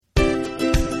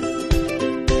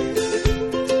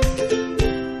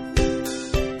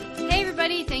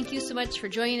much for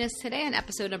joining us today on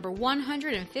episode number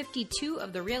 152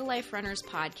 of the Real Life Runners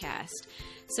podcast.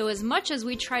 So as much as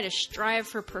we try to strive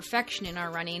for perfection in our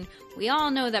running, we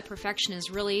all know that perfection is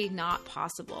really not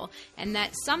possible and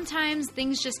that sometimes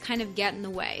things just kind of get in the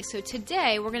way. So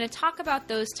today we're going to talk about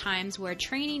those times where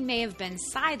training may have been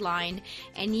sidelined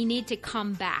and you need to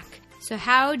come back. So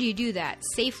how do you do that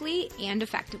safely and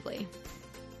effectively?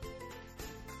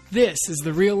 This is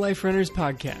the Real Life Runners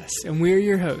podcast, and we're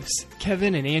your hosts,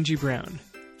 Kevin and Angie Brown.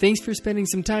 Thanks for spending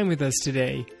some time with us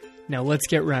today. Now let's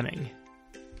get running.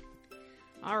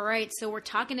 All right, so we're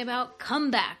talking about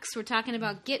comebacks. We're talking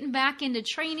about getting back into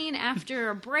training after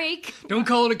a break. Don't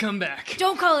call it a comeback.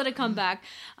 Don't call it a comeback.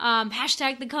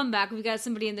 Hashtag the comeback. We've got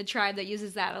somebody in the tribe that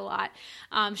uses that a lot.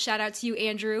 Shout out to you,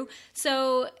 Andrew.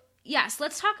 So yes,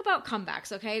 let's talk about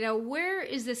comebacks, okay? Now, where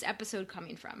is this episode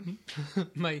coming from?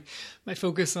 my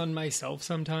focus on myself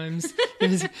sometimes.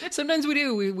 Sometimes we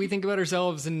do. We think about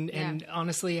ourselves, and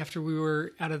honestly, after we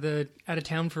were out of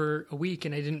town for a week,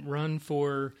 and I didn't run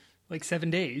for like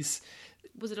 7 days.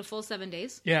 Was it a full 7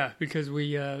 days? Yeah, because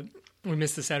we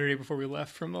missed the Saturday before we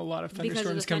left from a lot of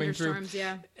thunderstorms coming through.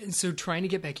 Yeah. And so trying to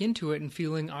get back into it and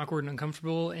feeling awkward and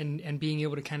uncomfortable and being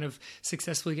able to kind of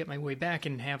successfully get my way back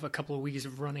and have a couple of weeks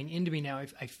of running into me now,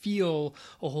 I feel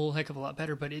a whole heck of a lot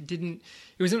better, but it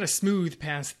wasn't a smooth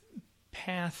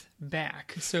path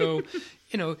back. So,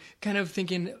 kind of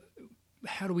thinking,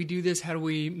 how do we do this? How do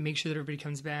we make sure that everybody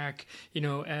comes back?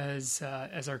 As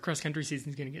our cross country season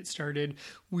is going to get started,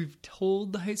 we've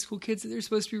told the high school kids that they're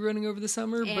supposed to be running over the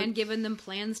summer, and given them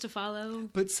plans to follow.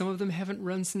 But some of them haven't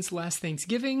run since last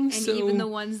Thanksgiving, and even the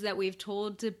ones that we've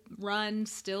told to run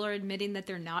still are admitting that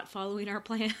they're not following our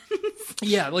plans.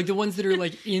 Yeah, like the ones that are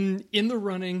like in the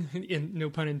running, no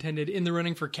pun intended, in the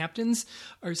running for captains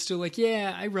are still like,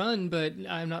 yeah, I run, but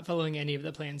I'm not following any of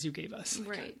the plans you gave us. Like,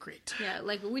 right. Great. Yeah,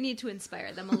 like we need to inspire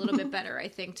them a little bit better, I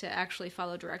think, to actually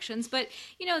follow directions. But,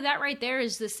 that right there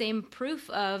is the same proof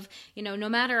of, no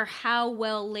matter how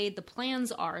well laid the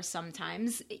plans are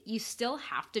sometimes, you still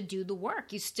have to do the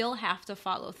work. You still have to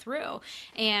follow through.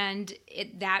 And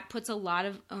that puts a lot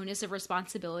of onus of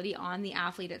responsibility on the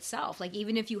athlete itself. Like,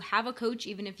 even if you have a coach,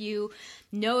 even if you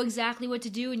know exactly what to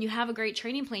do and you have a great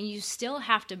training plan, you still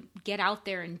have to get out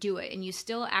there and do it. And you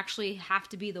still actually have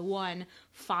to be the one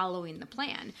following the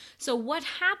plan. So what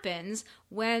happens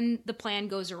when the plan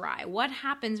goes awry? What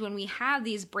happens when we have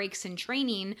these breaks in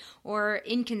training or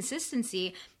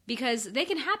inconsistency? Because they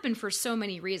can happen for so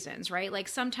many reasons, right? Like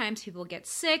sometimes people get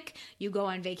sick, you go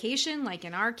on vacation, like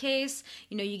in our case,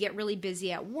 you get really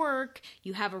busy at work,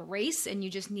 you have a race and you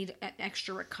just need an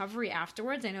extra recovery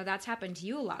afterwards. I know that's happened to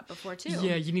you a lot before too.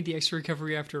 Yeah, you need the extra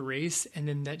recovery after a race, and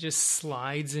then that just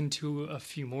slides into a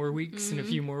few more weeks and a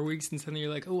few more weeks, and suddenly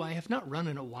you're like, oh, I have not run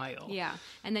in a while. Yeah,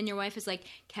 and then your wife is like,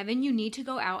 Kevin, you need to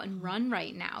go out and run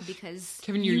right now because...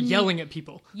 Kevin, you're yelling at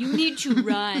people. You need to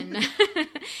run.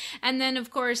 And then, of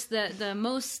course, the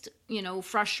most,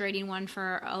 frustrating one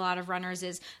for a lot of runners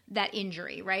is that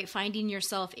injury, right? Finding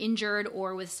yourself injured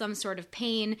or with some sort of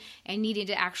pain and needing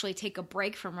to actually take a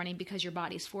break from running because your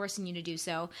body's forcing you to do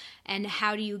so. And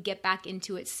how do you get back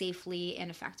into it safely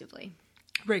and effectively?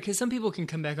 Right, because some people can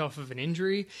come back off of an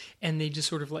injury and they just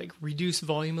sort of like reduce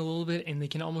volume a little bit and they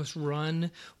can almost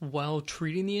run while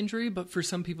treating the injury. But for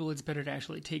some people, it's better to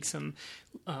actually take some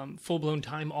full-blown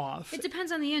time off. It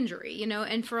depends on the injury,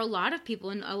 and for a lot of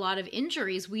people and a lot of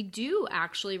injuries, we do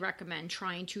actually recommend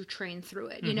trying to train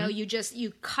through it.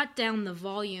 You cut down the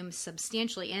volume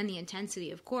substantially and the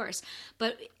intensity, of course.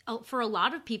 But for a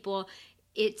lot of people,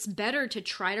 it's better to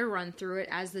try to run through it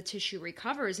as the tissue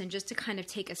recovers and just to kind of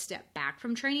take a step back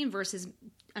from training versus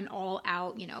an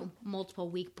all-out, multiple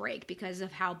week break because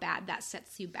of how bad that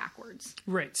sets you backwards.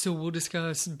 Right. So we'll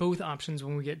discuss both options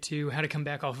when we get to how to come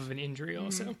back off of an injury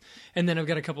also. And then I've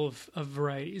got a couple of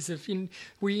varieties.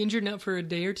 Were you injured now for a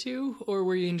day or two, or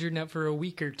were you injured now for a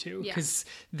week or two? Because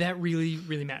that really,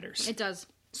 really matters. It does.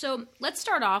 So let's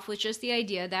start off with just the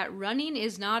idea that running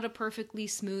is not a perfectly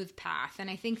smooth path. And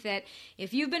I think that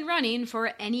if you've been running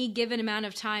for any given amount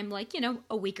of time, like,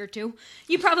 a week or two,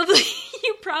 you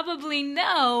probably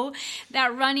know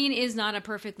that running is not a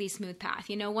perfectly smooth path.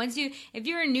 If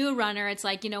you're a new runner, it's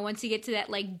like, once you get to that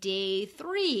like day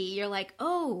 3, you're like,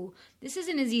 oh, this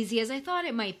isn't as easy as I thought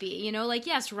it might be.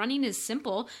 Yes, running is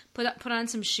simple. Put on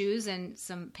some shoes and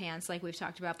some pants like we've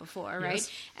talked about before, right? Yes.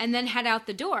 And then head out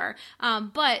the door.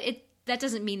 But that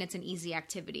doesn't mean it's an easy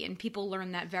activity. And people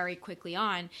learn that very quickly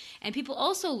on. And people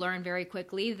also learn very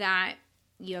quickly that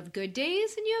you have good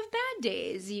days and you have bad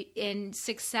days. And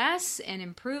success and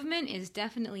improvement is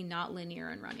definitely not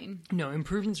linear in running. No,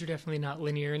 improvements are definitely not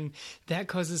linear, and that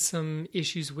causes some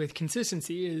issues with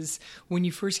consistency. Is when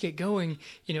you first get going,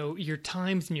 your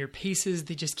times and your paces,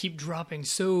 they just keep dropping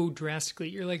so drastically.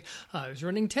 You're like, I was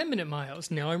running 10-minute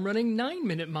miles. Now I'm running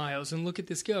 9-minute miles, and look at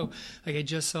this go. Like, I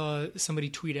just saw somebody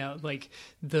tweet out, like,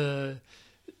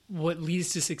 what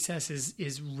leads to success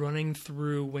is running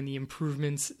through when the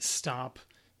improvements stop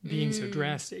being so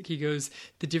drastic. He goes,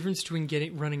 the difference between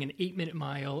running an 8-minute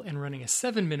mile and running a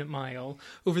 7-minute mile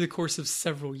over the course of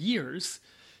several years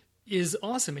is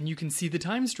awesome, and you can see the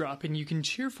times drop and you can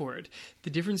cheer for it. The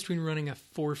difference between running a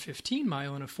 4:15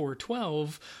 mile and a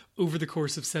 4:12 over the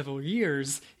course of several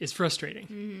years is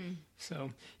frustrating.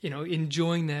 So,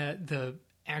 enjoying the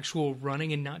actual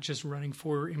running and not just running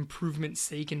for improvement's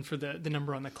sake and for the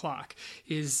number on the clock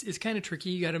is kind of tricky.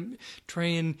 You got to try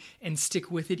and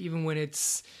stick with it even when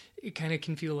it kind of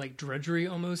can feel like drudgery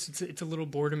almost. It's a little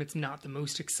boredom. It's not the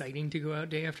most exciting to go out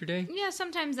day after day. Yeah,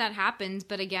 sometimes that happens,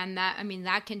 but again,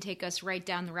 that can take us right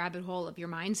down the rabbit hole of your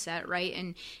mindset, right?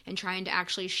 And trying to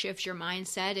actually shift your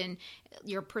mindset and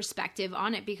your perspective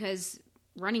on it, because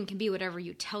running can be whatever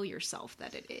you tell yourself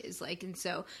that it is. And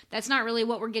so that's not really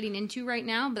what we're getting into right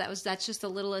now, but that's just a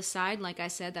little aside. Like I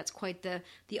said, that's quite the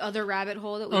other rabbit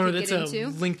hole that we could get into.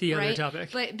 That's a lengthy other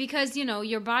topic. But because,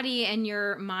 your body and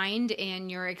your mind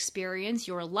and your experience,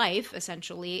 your life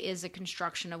essentially is a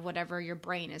construction of whatever your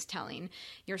brain is telling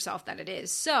yourself that it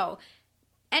is. So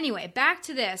anyway, back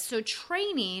to this. So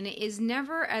training is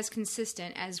never as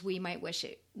consistent as we might wish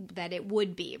that it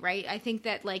would be, right? I think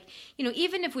that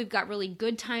even if we've got really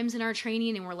good times in our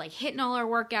training and we're hitting all our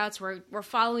workouts, we're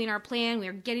following our plan,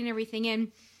 we're getting everything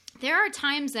in, there are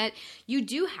times that you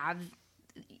do have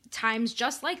times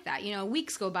just like that.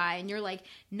 Weeks go by and you're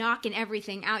knocking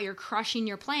everything out, you're crushing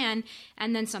your plan,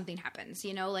 and then something happens,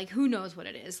 who knows what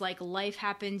it is. Life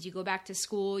happens, you go back to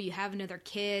school, you have another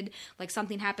kid,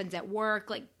 something happens at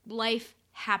work, life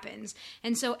happens.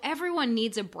 And so everyone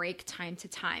needs a break time to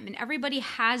time, and everybody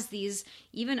has these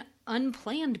even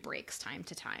unplanned breaks time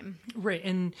to time. Right.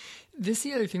 And the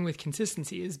other thing with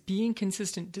consistency is being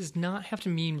consistent does not have to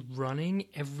mean running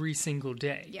every single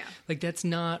day. Yeah. That's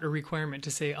not a requirement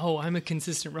to say, oh, I'm a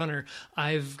consistent runner,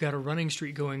 I've got a running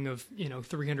streak going of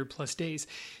 300 plus days.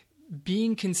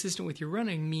 Being consistent with your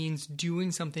running means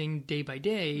doing something day by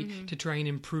day to try and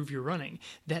improve your running.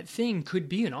 That thing could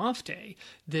be an off day.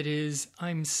 That is,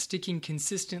 I'm sticking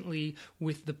consistently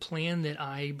with the plan that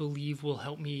I believe will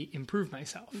help me improve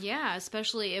myself. Yeah,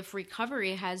 especially if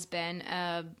recovery has been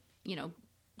a,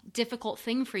 difficult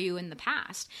thing for you in the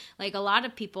past. A lot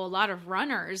of people, a lot of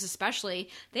runners especially,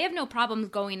 they have no problem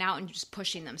going out and just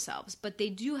pushing themselves, but they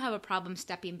do have a problem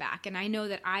stepping back. And I know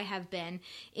that I have been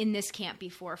in this camp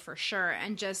before for sure,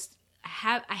 and just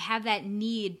I have that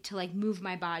need to move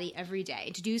my body every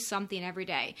day, to do something every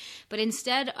day. But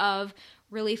instead of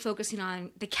really focusing on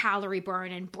the calorie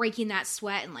burn and breaking that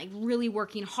sweat and really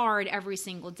working hard every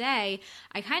single day,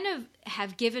 I kind of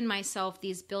have given myself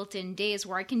these built-in days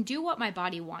where I can do what my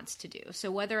body wants to do. So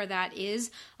whether that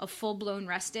is a full-blown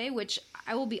rest day, which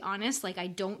I will be honest, I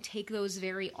don't take those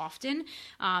very often,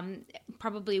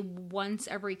 probably once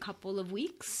every couple of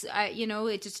weeks.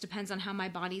 It just depends on how my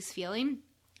body's feeling.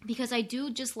 Because I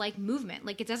do just like movement.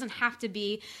 It doesn't have to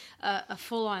be a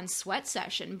full-on sweat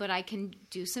session, but I can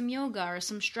do some yoga or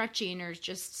some stretching or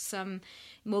just some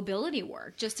mobility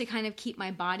work just to kind of keep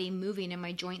my body moving and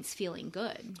my joints feeling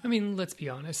good. I mean, let's be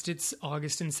honest. It's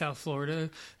August in South Florida.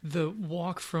 The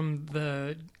walk from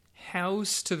the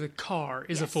house to the car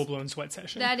is a full-blown sweat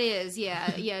session. That is,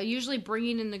 yeah. Usually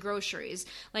bringing in the groceries.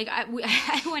 I went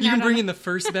you out can bring in the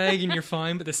first bag and you're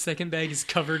fine, but the second bag is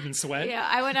covered in sweat. Yeah,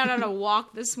 I went out on a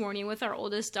walk this morning with our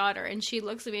oldest daughter, and she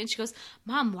looks at me and she goes,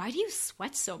 "Mom, why do you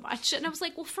sweat so much?" And I was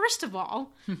like, well, first of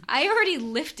all, I already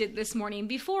lifted this morning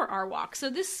before our walk, so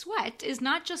this sweat is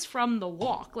not just from the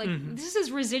walk. This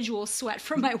is residual sweat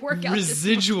from my workout.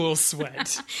 Residual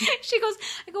sweat. She goes,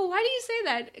 I go, why do you say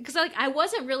that? Because I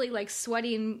wasn't really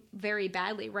sweating very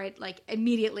badly, right?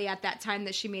 Immediately at that time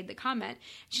that she made the comment.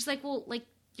 She's like, well,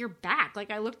 your back.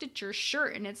 I looked at your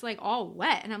shirt and it's all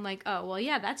wet. And I'm like, oh, well,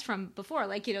 yeah, that's from before.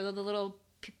 The little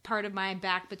part of my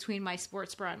back between my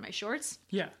sports bra and my shorts.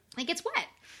 Yeah. It's wet.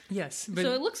 Yes. But,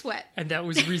 so it looks wet. And that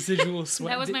was residual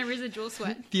sweat. That was my residual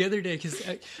sweat. The other day, because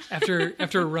after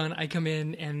a run, I come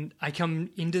in and I come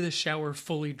into the shower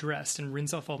fully dressed and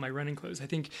rinse off all my running clothes. I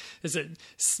think there's a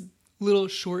little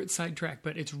short sidetrack,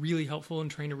 but it's really helpful in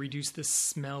trying to reduce the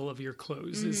smell of your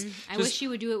clothes. I wish you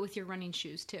would do it with your running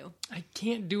shoes too. I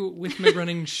can't do it with my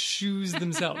running shoes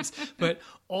themselves, but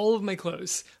all of my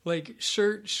clothes, like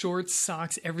shirt, shorts,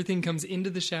 socks, everything comes into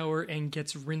the shower and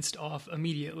gets rinsed off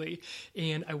immediately.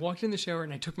 And I walked in the shower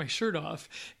and I took my shirt off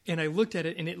and I looked at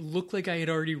it and it looked like I had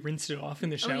already rinsed it off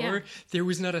in the shower. Yeah. There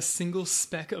was not a single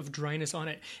speck of dryness on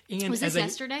it. And Was this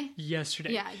yesterday?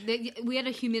 Yesterday. Yeah, we had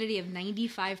a humidity of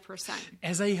 95%.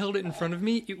 As I held it in front of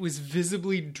me, it was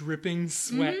visibly dripping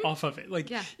sweat off of it. Like,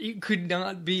 Yeah. it could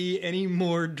not be any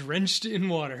more drenched in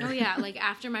water. Oh yeah, like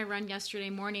after my run yesterday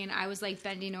morning, I was like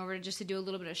bending over just to do a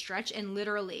little bit of stretch, and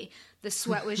literally the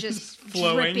sweat was just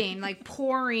Flowing. dripping, like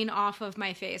pouring off of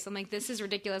my face. I'm like, this is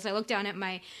ridiculous. I look down at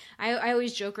I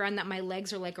always joke around that my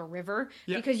legs are like a river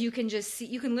because you can just see,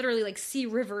 you can literally like see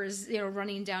rivers,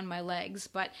 running down my legs.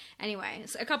 But anyway,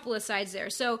 a couple of sides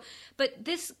there. So, but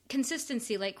this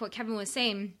consistency, like what Kevin was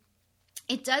saying,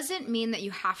 it doesn't mean that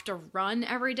you have to run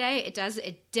every day.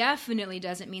 It definitely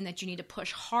doesn't mean that you need to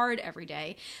push hard every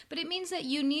day, but it means that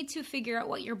you need to figure out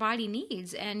what your body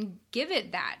needs and give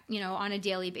it that, on a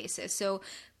daily basis. So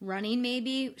running,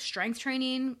 maybe strength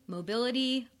training,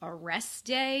 mobility, a rest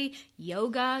day,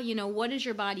 yoga, what does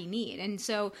your body need? And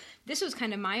so this was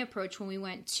kind of my approach when we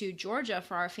went to Georgia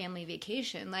for our family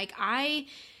vacation. Like, I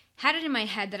had it in my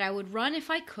head that I would run if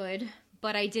I could,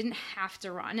 but I didn't have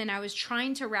to run. And I was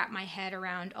trying to wrap my head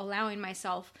around allowing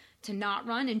myself to not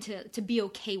run and to be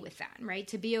okay with that, right?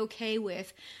 To be okay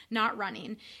with not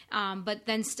running. But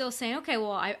then still saying, okay,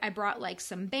 well, I brought like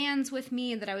some bands with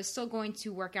me that I was still going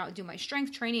to work out and do my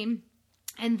strength training.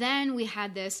 And then we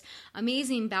had this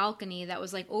amazing balcony that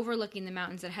was like overlooking the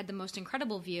mountains that had the most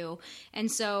incredible view.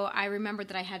 And so I remembered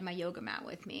that I had my yoga mat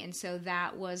with me. And so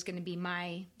that was going to be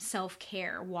my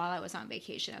self-care while I was on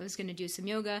vacation. I was going to do some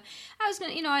yoga. I was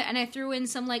going to, and I threw in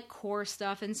some like core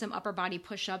stuff and some upper body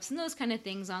push-ups and those kind of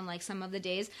things on like some of the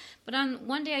days. But on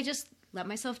one day I just let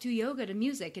myself do yoga to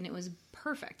music and it was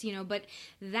perfect, but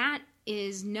that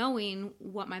is knowing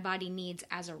what my body needs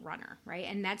as a runner, right?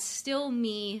 And that's still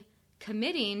me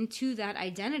committing to that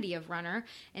identity of runner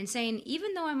and saying,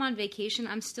 even though I'm on vacation,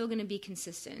 I'm still going to be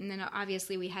consistent. And then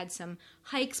obviously we had some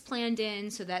hikes planned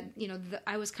in so that,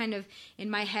 I was kind of in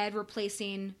my head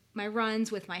replacing my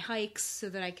runs with my hikes so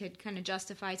that I could kind of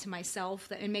justify to myself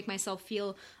that and make myself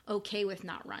feel okay with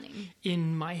not running.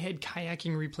 In my head,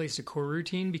 kayaking replaced a core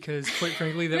routine because, quite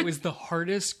frankly, that was the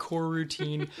hardest core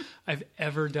routine I've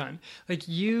ever done. Like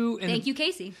you and Thank you,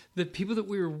 Casey. The people that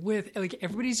we were with, like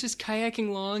everybody's just kayaking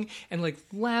along and like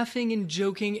laughing and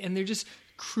joking and they're just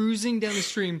cruising down the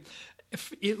stream.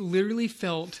 It literally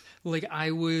felt like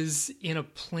I was in a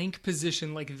plank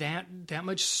position, like that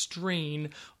much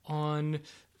strain on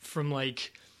from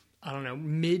like, I don't know,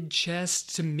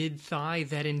 mid-chest to mid-thigh.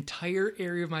 That entire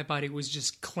area of my body was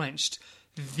just clenched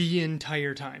the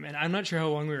entire time. And I'm not sure how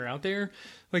long we were out there.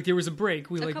 Like there was a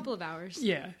break. A couple of hours.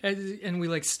 Yeah. And we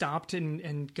like stopped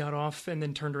and got off and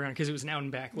then turned around because it was an out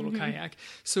and back little kayak.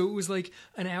 So it was like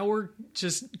an hour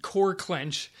just core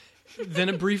clench, then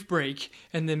a brief break,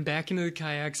 and then back into the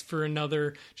kayaks for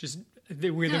another just...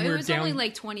 it was only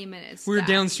like 20 minutes. We were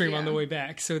downstream on the way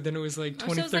back, so then it was like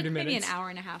 20, so it was 30 like minutes. Maybe an hour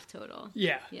and a half total.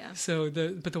 Yeah. Yeah. So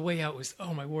but the way out was,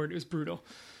 oh my word, it was brutal.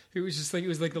 It was just like, it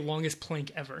was like the longest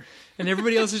plank ever. And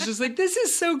everybody else was just like, this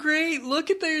is so great. Look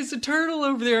at there's a turtle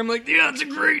over there. I'm like, yeah, it's a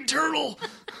great turtle.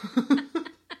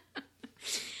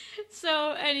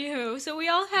 So, anywho, we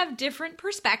all have different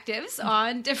perspectives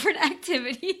on different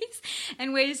activities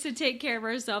and ways to take care of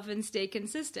ourselves and stay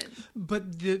consistent.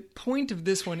 But the point of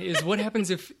this one is what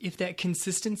happens if that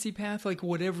consistency path, like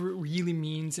whatever it really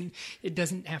means, and it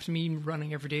doesn't have to mean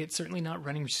running every day. It's certainly not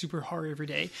running super hard every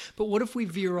day. But what if we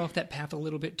veer off that path a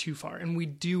little bit too far and we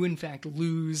do, in fact,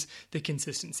 lose the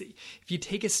consistency? If you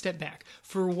take a step back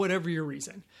for whatever your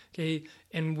reason, okay,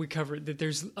 and we covered that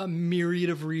there's a myriad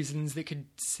of reasons that could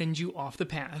send you off the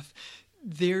path.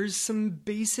 There's some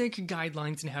basic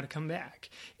guidelines on how to come back.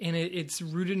 And it's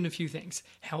rooted in a few things.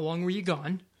 How long were you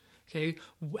gone? Okay,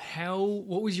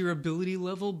 what was your ability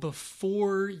level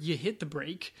before you hit the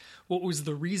break? What was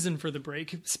the reason for the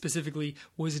break? Specifically,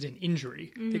 was it an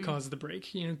injury that caused the break?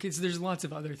 Because there's lots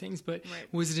of other things, but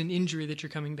was it an injury that you're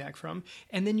coming back from?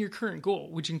 And then your current goal,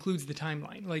 which includes the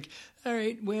timeline. Like, all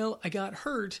right, well, I got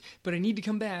hurt, but I need to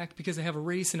come back because I have a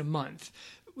race in a month.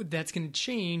 That's going to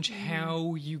change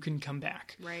how you can come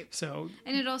back. Right. So,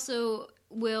 and it also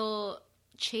will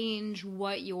change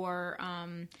what your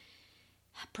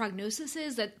prognosis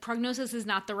is. That prognosis is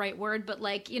not the right word, but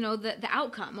like, the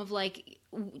outcome of like,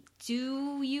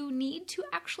 do you need to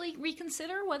actually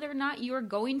reconsider whether or not you're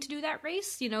going to do that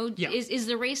race? Yeah. Is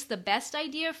the race the best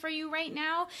idea for you right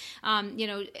now?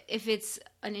 If it's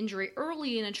an injury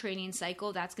early in a training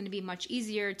cycle, that's going to be much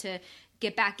easier to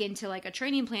get back into like a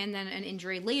training plan than an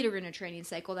injury later in a training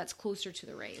cycle that's closer to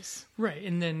the race. Right.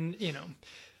 And then,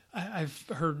 I've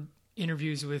heard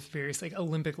interviews with various like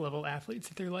Olympic level athletes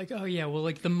that they're like, oh yeah, well,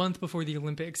 like the month before the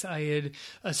Olympics, I had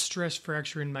a stress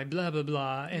fracture in my blah, blah,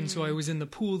 blah. And so I was in the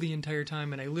pool the entire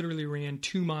time, and I literally ran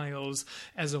 2 miles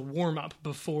as a warm up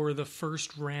before the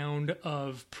first round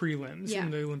of prelims in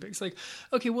the Olympics. Like,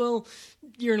 okay, well,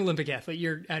 you're an Olympic athlete.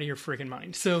 You're out of your freaking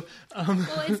mind. So,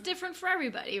 well, it's different for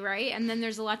everybody, right? And then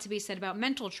there's a lot to be said about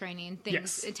mental training,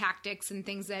 things, tactics and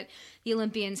things that the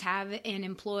Olympians have and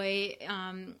employ,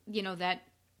 that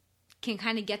can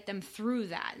kind of get them through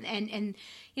that. And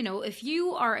if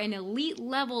you are an elite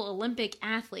level Olympic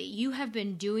athlete, you have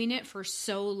been doing it for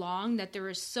so long that there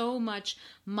is so much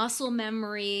muscle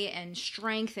memory and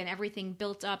strength and everything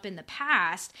built up in the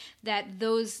past that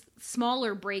those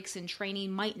smaller breaks in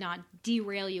training might not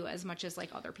derail you as much as like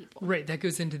other people. Right. That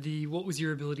goes into what was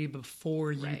your ability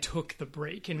before you took the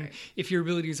break. And if your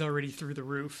ability is already through the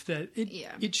roof, that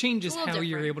it changes how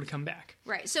you're able to come back.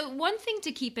 Right. So one thing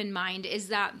to keep in mind is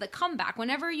that the comeback,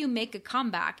 whenever you make a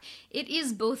comeback, it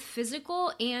is both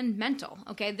physical and mental.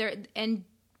 Okay. And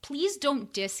please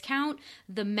don't discount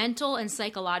the mental and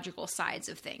psychological sides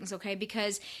of things, okay?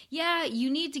 Because, you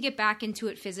need to get back into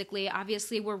it physically.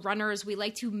 Obviously, we're runners. We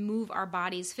like to move our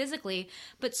bodies physically,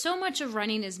 but so much of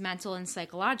running is mental and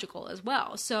psychological as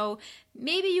well. So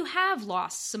maybe you have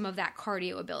lost some of that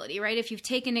cardio ability, right? If you've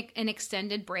taken an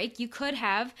extended break, you could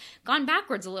have gone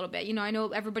backwards a little bit. I know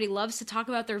everybody loves to talk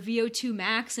about their VO2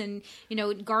 max, and,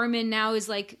 Garmin now is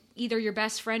like either your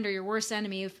best friend or your worst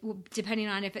enemy, depending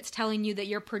on if it's telling you that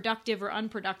you're productive or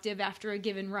unproductive after a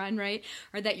given run, right?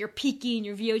 Or that you're peaking,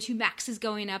 your VO2 max is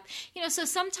going up. So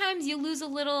sometimes you lose a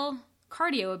little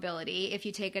cardio ability if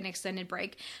you take an extended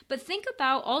break. But think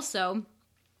about also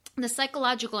the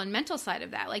psychological and mental side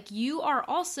of that. Like you've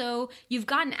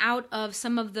gotten out of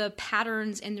some of the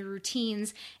patterns and the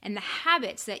routines and the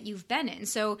habits that you've been in.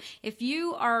 So if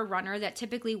you are a runner that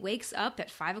typically wakes up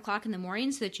at 5 o'clock in the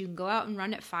morning so that you can go out and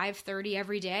run at 5:30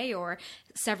 every day or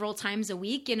several times a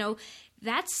week,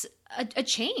 that's a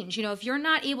change. If you're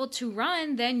not able to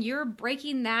run, then you're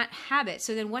breaking that habit.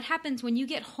 So then what happens when you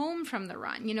get home from the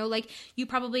run? Like you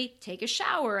probably take a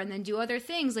shower and then do other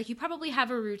things. Like you probably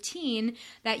have a routine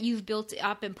that you've built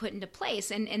up and put into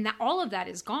place. And that all of that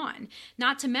is gone.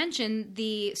 Not to mention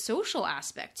the social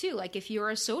aspect too. Like if you're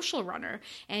a social runner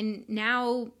and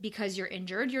now because you're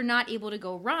injured, you're not able to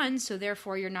go run. So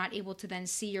therefore you're not able to then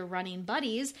see your running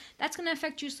buddies. That's going to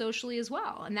affect you socially as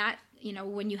well. And that,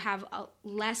 when you have a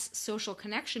less social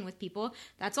connection with people,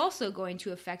 that's also going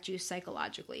to affect you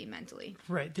psychologically, mentally.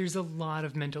 Right. There's a lot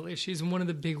of mental issues. And one of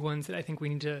the big ones that I think we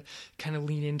need to kind of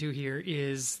lean into here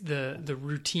is the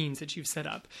routines that you've set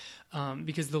up.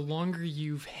 Because the longer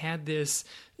you've had this,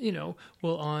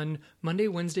 on Monday,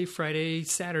 Wednesday, Friday,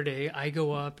 Saturday, I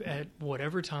go up at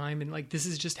whatever time. And like, this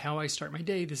is just how I start my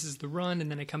day. This is the run.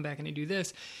 And then I come back and I do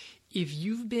this. If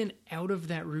you've been out of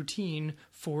that routine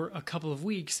for a couple of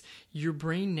weeks, your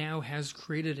brain now has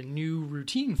created a new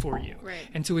routine for you. Right.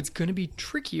 And so it's going to be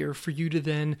trickier for you to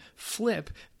then flip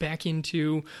back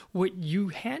into what you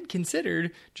had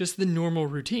considered just the normal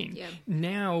routine. Yeah.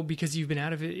 Now, because you've been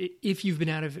out of it, if you've been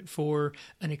out of it for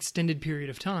an extended period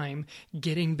of time,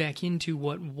 getting back into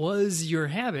what was your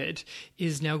habit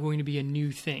is now going to be a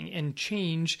new thing. And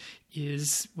change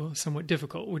is, somewhat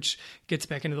difficult, which gets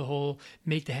back into the whole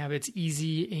make the habits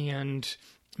easy and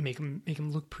make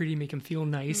them look pretty, make them feel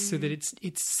nice, so that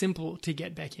it's simple to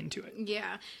get back into it.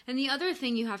 Yeah. And the other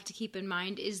thing you have to keep in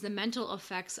mind is the mental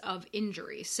effects of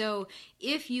injury. So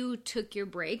if you took your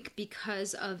break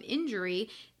because of injury,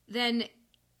 then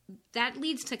that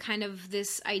leads to kind of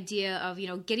this idea of,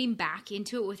 getting back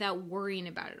into it without worrying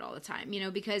about it all the time,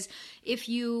 because if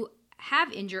you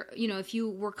have injured, if you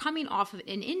were coming off of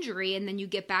an injury and then you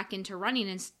get back into running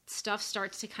and stuff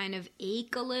starts to kind of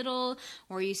ache a little,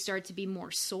 or you start to be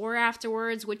more sore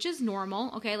afterwards, which is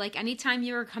normal. Okay. Like anytime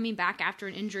you're coming back after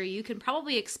an injury, you can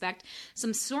probably expect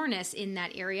some soreness in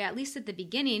that area, at least at the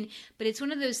beginning, but it's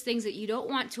one of those things that you don't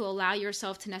want to allow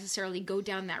yourself to necessarily go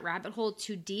down that rabbit hole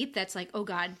too deep. That's like, oh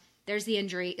God, there's the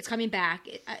injury. It's coming back.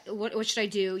 What should I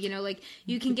do? Like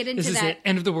you can get into this that. Is it.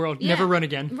 End of the world. Yeah. Never run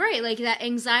again. Right. Like that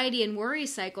anxiety and worry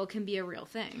cycle can be a real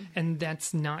thing. And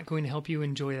that's not going to help you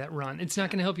enjoy that run. It's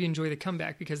not going to help you enjoy the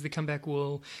comeback because the comeback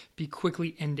will be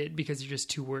quickly ended because you're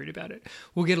just too worried about it.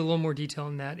 We'll get a little more detail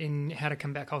on that in how to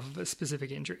come back off of a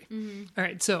specific injury. Mm-hmm. All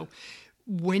right. So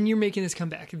when you're making this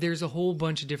comeback, there's a whole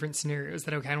bunch of different scenarios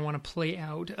that I kind of want to play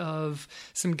out of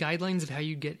some guidelines of how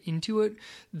you get into it,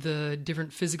 the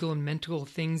different physical and mental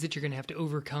things that you're going to have to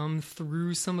overcome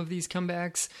through some of these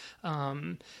comebacks,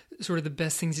 sort of the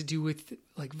best things to do with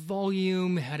like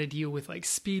volume, how to deal with like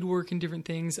speed work and different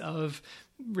things of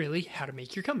really how to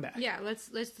make your comeback. Yeah,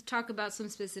 let's talk about some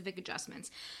specific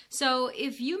adjustments. So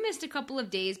if you missed a couple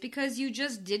of days because you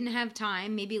just didn't have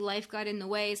time, maybe life got in the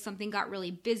way, something got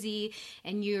really busy,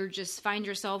 and you just find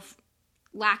yourself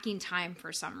lacking time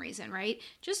for some reason, right?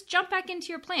 Just jump back into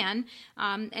your plan.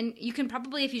 And you can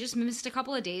probably, if you just missed a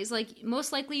couple of days, like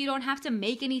most likely you don't have to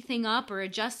make anything up or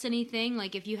adjust anything.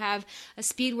 Like if you have a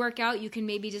speed workout, you can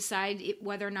maybe decide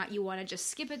whether or not you want to just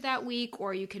skip it that week,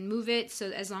 or you can move it. So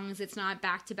as long as it's not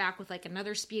back to back with like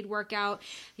another speed workout,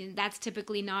 that's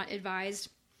typically not advised.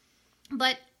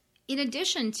 But in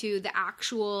addition to the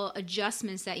actual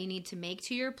adjustments that you need to make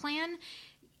to your plan,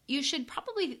 you should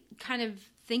probably kind of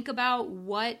think about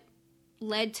what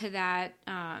led to that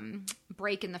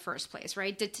break in the first place,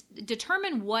 right?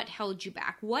 Determine what held you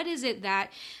back. What is it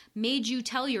that made you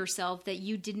tell yourself that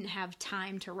you didn't have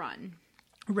time to run?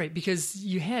 Right, because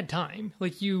you had time.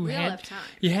 Like you had time.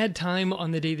 You had time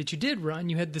on the day that you did run.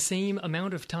 You had the same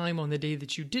amount of time on the day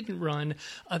that you didn't run.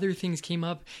 Other things came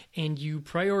up and you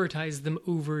prioritized them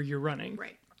over your running.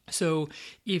 Right. So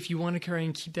if you want to try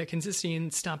and keep that consistency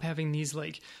and stop having these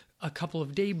like a couple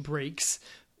of day breaks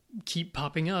keep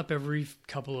popping up every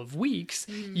couple of weeks,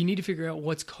 you need to figure out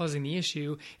what's causing the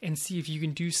issue and see if you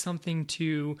can do something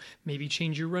to maybe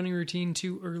change your running routine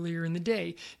to earlier in the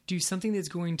day. Do something that's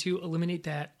going to eliminate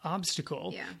that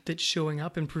obstacle that's showing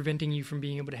up and preventing you from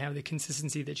being able to have the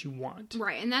consistency that you want.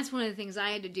 Right. And that's one of the things I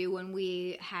had to do when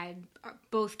we had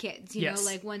both kids, you know,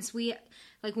 like once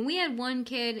when we had one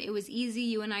kid, it was easy.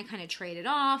 You and I kind of traded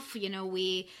off. You know,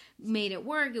 we made it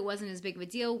work. It wasn't as big of a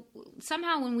deal.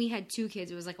 Somehow when we had two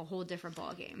kids, it was like a whole different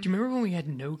ballgame. Do you remember when we had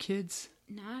no kids?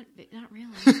 Not really.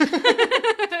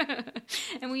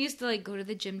 And we used to like go to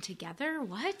the gym together.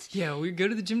 What? Yeah, we'd go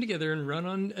to the gym together and run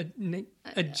on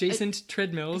adjacent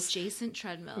treadmills. Adjacent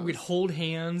treadmills. We'd hold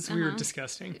hands. We were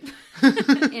disgusting.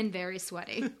 And very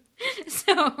sweaty.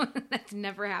 So that's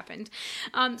never happened.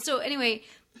 So anyway,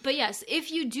 but yes,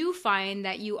 if you do find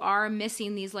that you are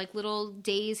missing these like little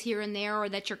days here and there, or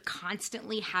that you're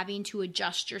constantly having to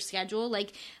adjust your schedule,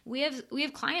 like we have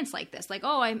clients like this, like,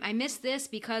 oh, I missed this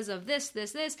because of this,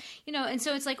 you know, and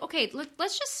so it's like, okay,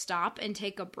 let's just stop and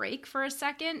take a break for a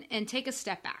second and take a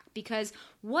step back, because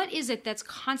what is it that's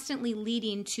constantly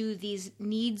leading to these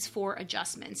needs for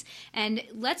adjustments? And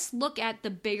let's look at the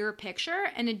bigger picture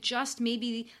and adjust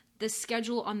maybe the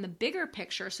schedule on the bigger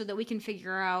picture so that we can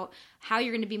figure out how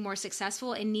you're going to be more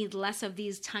successful and need less of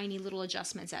these tiny little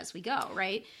adjustments as we go,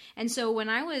 right? And so when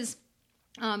I was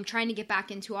trying to get back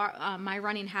into my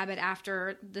running habit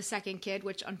after the second kid,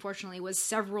 which unfortunately was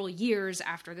several years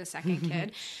after the second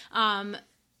kid,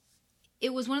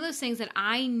 it was one of those things that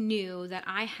I knew that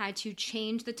I had to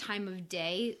change the time of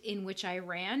day in which I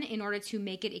ran in order to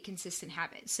make it a consistent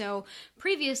habit. So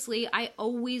previously, I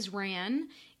always ran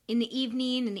in the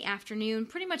evening, in the afternoon,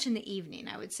 pretty much in the evening,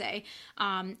 I would say.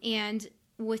 And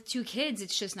with two kids,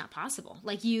 it's just not possible.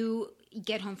 Like you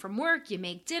get home from work, you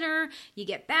make dinner, you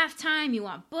get bath time, you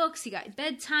want books, you got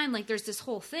bedtime. Like there's this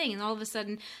whole thing. And all of a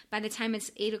sudden, by the time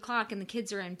it's 8 o'clock and the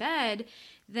kids are in bed,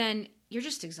 then you're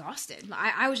just exhausted.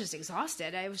 I was just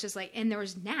exhausted. I was just like, and there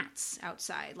was gnats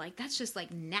outside. Like that's just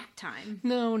like gnat time.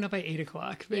 No, not by 8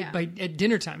 o'clock. Yeah. At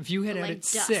dinner time. If you had out like at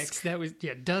dusk. 6, that was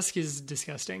dusk is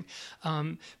disgusting.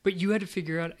 But you had to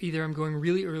figure out either I'm going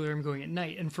really early or I'm going at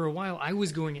night. And for a while, I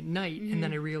was going at night, and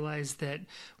then I realized that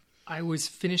I was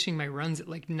finishing my runs at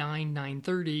like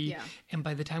 9:30, and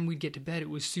by the time we'd get to bed, it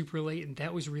was super late, and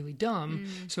that was really dumb.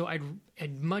 So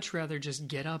I'd much rather just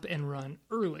get up and run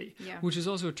early, which is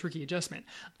also a tricky adjustment.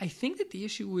 I think that the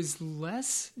issue was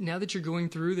less, now that you're going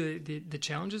through the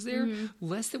challenges there,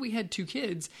 less that we had two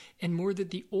kids, and more that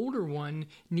the older one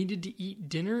needed to eat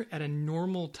dinner at a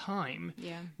normal time,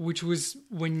 which was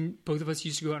when both of us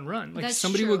used to go out and run. Like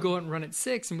somebody would go out and run at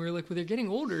 6, and we were like, well, they're getting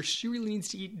older. She really needs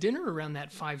to eat dinner around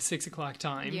that 5-6 o'clock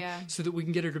time so that we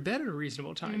can get her to bed at a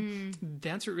reasonable time.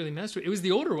 That's what really messed with it. It was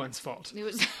the older one's fault. It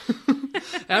was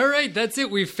All right, that's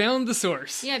it. We found the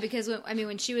source. Yeah, because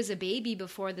when she was a baby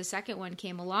before the second one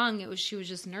came along, she was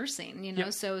just nursing, you know.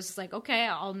 So it was like, okay,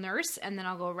 I'll nurse and then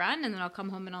I'll go run and then I'll come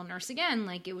home and I'll nurse again.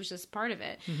 Like it was just part of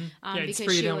it. You'd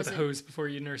spray you down with a hose before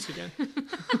you nursed again.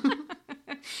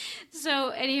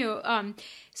 So anywho,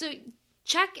 so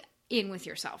check in with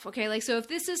yourself. Okay. Like, so if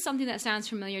this is something that sounds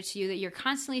familiar to you, that you're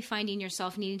constantly finding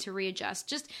yourself needing to readjust,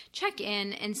 just check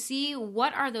in and see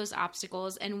what are those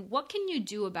obstacles and what can you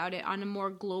do about it on a more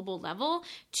global level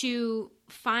to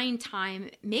find time,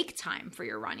 make time for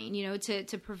your running,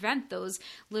 to prevent those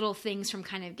little things from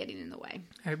kind of getting in the way.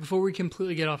 All right. Before we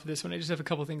completely get off of this one, I just have a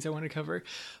couple things I want to cover.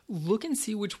 Look and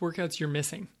see which workouts you're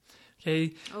missing.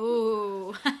 Okay.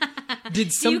 Oh, do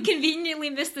you conveniently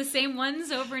miss the same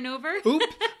ones over and over? Oop.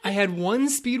 I had one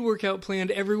speed workout planned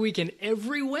every week, and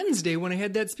every Wednesday when I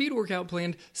had that speed workout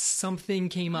planned, something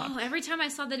came up. Oh, every time I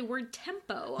saw the word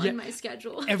tempo on my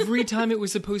schedule. Every time it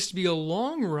was supposed to be a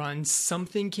long run,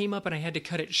 something came up and I had to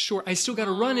cut it short. I still got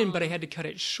a run in, but I had to cut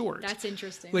it short. That's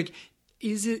interesting. Like,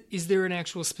 is there an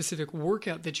actual specific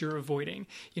workout that you're avoiding?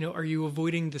 Are you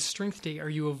avoiding the strength day?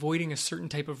 Are you avoiding a certain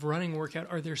type of running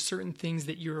workout? Are there certain things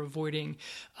that you're avoiding?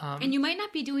 And you might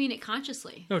not be doing it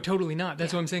consciously. No, totally not.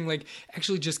 That's what I'm saying. Like,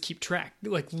 actually just keep track.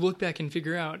 Like, look back and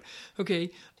figure out, okay,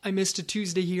 I missed a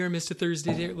Tuesday here, I missed a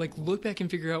Thursday there. Like, look back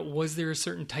and figure out, was there a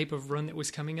certain type of run that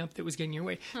was coming up that was getting your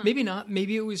way? Maybe not.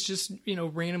 Maybe it was just,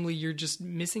 randomly you're just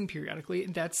missing periodically.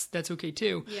 That's okay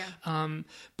too. Yeah.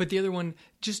 But the other one,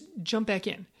 just jump back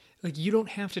in. Like, you don't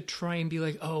have to try and be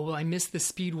like, oh, well, I missed the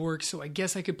speed work, so I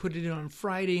guess I could put it in on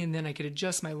Friday and then I could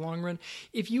adjust my long run.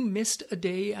 If you missed a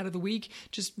day out of the week,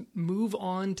 just move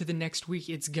on to the next week.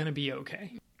 It's going to be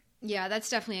okay. Yeah, that's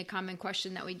definitely a common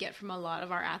question that we get from a lot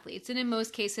of our athletes. And in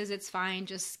most cases, it's fine.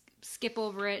 Just skip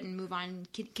over it and move on.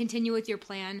 Continue with your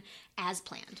plan as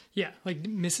planned. Yeah, like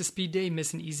miss a speed day,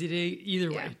 miss an easy day.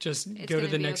 Either way, just go to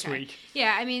the next week.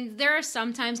 Yeah, I mean, there are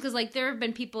some times, because like there have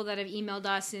been people that have emailed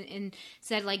us and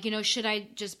said like, should I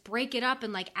just break it up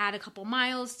and like add a couple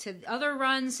miles to other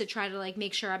runs to try to like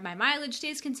make sure my mileage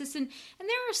stays consistent? And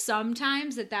there are some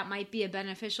times that might be a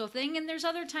beneficial thing, and there's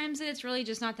other times that it's really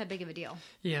just not that big of a deal.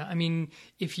 Yeah, I mean,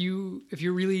 if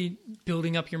you're really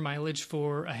building up your mileage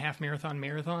for a half marathon,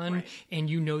 right, and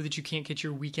you know that you can't get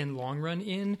your weekend long run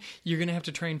in, you're going to have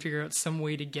to try and figure out some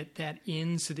way to get that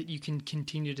in so that you can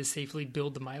continue to safely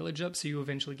build the mileage up so you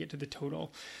eventually get to the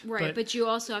total. Right, but you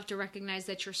also have to recognize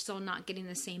that you're still not getting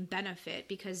the same benefit,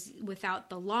 because without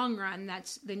the long run,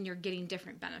 then you're getting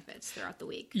different benefits throughout the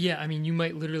week. Yeah, I mean, you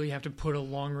might literally have to put a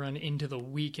long run into the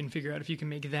week and figure out if you can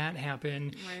make that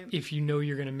happen, right, if you know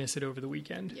you're going to miss it over the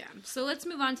weekend. Yeah, so let's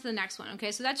move on to the next one,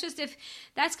 okay? So that's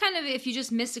kind of if you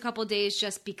just missed a couple days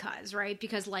just because, right?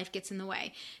 Because life gets in the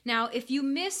way. Now, if you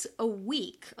miss a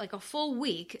week, like a full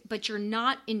week, but you're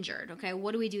not injured, okay,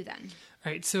 what do we do then?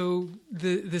 All right, so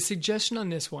the suggestion on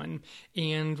this one,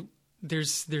 and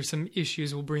there's some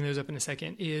issues, we'll bring those up in a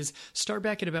second, is start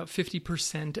back at about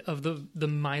 50% of the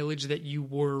mileage that you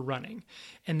were running.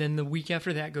 And then the week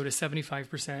after that, go to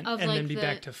 75% and like then be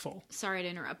back to full. Sorry to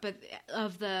interrupt, but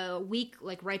of the week,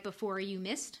 like right before you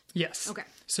missed? Yes. Okay.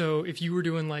 So if you were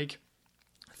doing like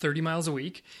 30 miles a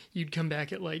week, you'd come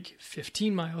back at like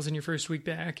 15 miles in your first week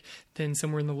back, then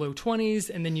somewhere in the low 20s,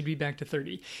 and then you'd be back to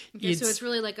 30. Okay, so it's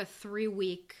really like a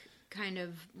 3-week kind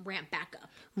of ramp back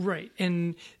up. Right.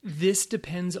 And this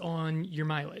depends on your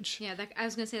mileage. Yeah, I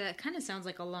was going to say that kind of sounds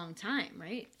like a long time,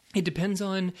 right? It depends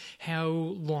on how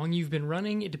long you've been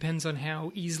running. It depends on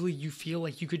how easily you feel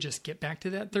like you could just get back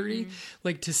to that 30. Mm-hmm.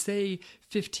 Like to say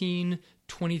 15,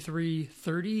 23,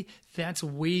 30, that's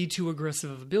way too aggressive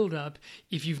of a buildup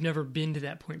if you've never been to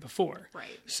that point before.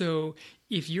 Right. So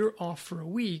if you're off for a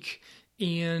week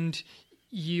and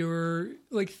you're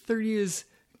like 30 is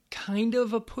kind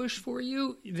of a push for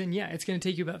you, then yeah, it's going to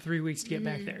take you about 3 weeks to get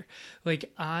back there. Like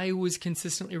I was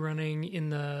consistently running in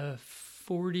the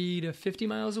 40 to 50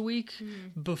 miles a week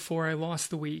before I lost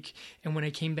the week. And when I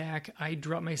came back, I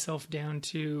dropped myself down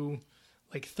to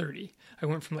like 30. I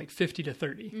went from like 50 to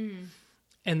 30.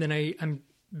 And then I'm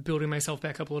building myself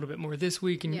back up a little bit more this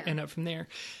week and up from there.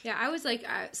 Yeah, I was like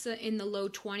so in the low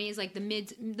 20s, like the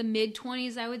mid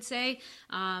 20s, I would say.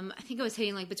 I think I was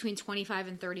hitting like between 25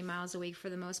 and 30 miles a week for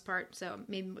the most part, so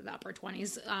maybe the upper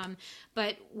 20s.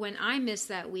 But when I missed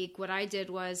that week, what I did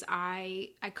was I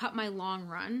cut my long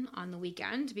run on the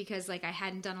weekend because like I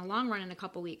hadn't done a long run in a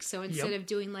couple weeks. So instead of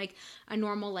doing like a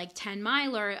normal like 10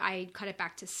 miler, I cut it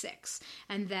back to 6.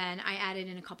 And then I added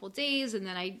in a couple days, and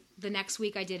then the next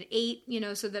week I did 8,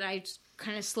 so that I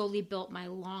kind of slowly built my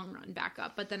long run back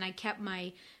up. But then I kept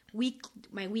my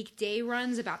my weekday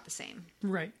runs about the same.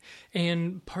 Right.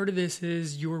 And part of this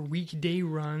is your weekday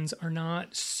runs are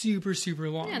not super, super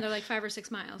long. Yeah, they're like 5 or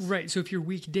 6 miles. Right. So if your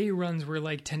weekday runs were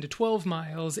like 10 to 12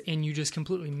 miles and you just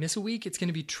completely miss a week, it's going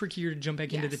to be trickier to jump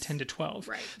back into the 10 to 12.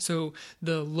 Right. So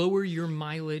the lower your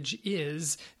mileage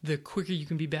is, the quicker you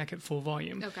can be back at full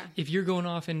volume. Okay. If you're going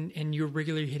off and you're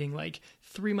regularly hitting like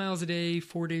 3 miles a day,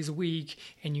 4 days a week,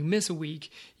 and you miss a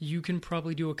week, you can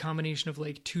probably do a combination of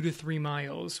like 2 to 3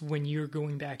 miles when you're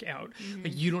going back out.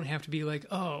 Like you don't have to be like,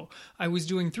 oh, I was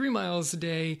doing 3 miles a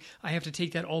day, I have to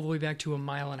take that all the way back to 1.5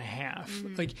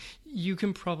 miles. Like you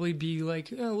can probably be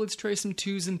like, oh, let's try some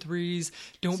 2s and 3s.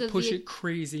 Don't push it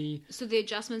crazy. So the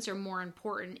adjustments are more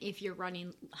important if you're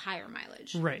running higher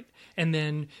mileage. Right. And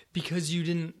then because you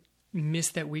didn't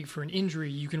miss that week for an injury,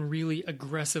 you can really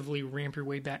aggressively ramp your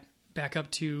way back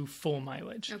up to full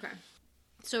mileage. Okay.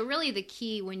 So really the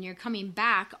key when you're coming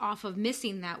back off of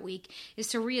missing that week is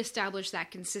to reestablish that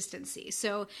consistency.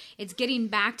 So it's getting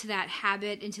back to that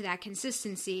habit, into that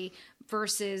consistency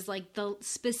versus like the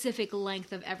specific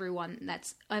length of every run.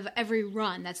 That's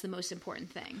the most important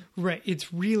thing. Right.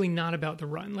 It's really not about the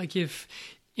run. Like if,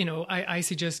 you know, I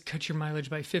suggest cut your mileage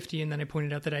by 50, and then I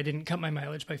pointed out that I didn't cut my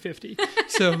mileage by 50.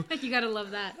 So You gotta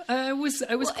love that. I was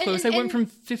close. I went from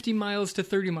 50 miles to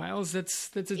 30 miles. That's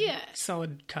a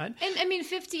solid cut. And I mean,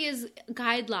 50 is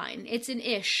guideline. It's an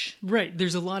ish. Right.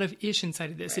 There's a lot of ish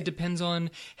inside of this. Right. It depends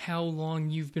on how long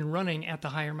you've been running at the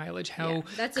higher mileage, how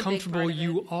comfortable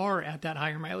you are at that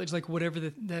higher mileage, like whatever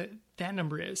that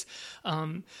number is.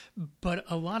 But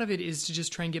a lot of it is to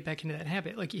just try and get back into that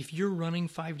habit. Like if you're running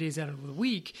 5 days out of the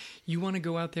week, you want to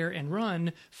go out there and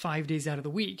run 5 days out of the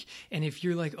week. And if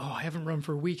you're like, oh, I haven't run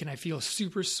for a week and I feel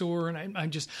super sore and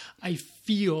I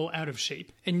feel out of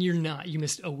shape, and you're not, you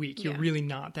missed a week. You're really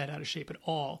not that out of shape at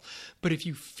all. But if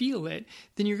you feel it,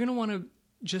 then you're going to want to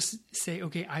just say,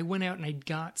 okay, I went out and I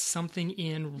got something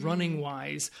in running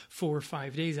wise for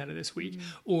 5 days out of this week.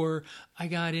 Or I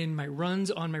got in my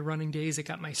runs on my running days. I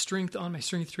got my strength on my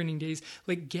strength training days.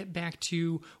 Like get back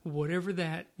to whatever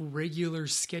that regular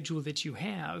schedule that you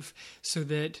have, so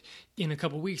that in a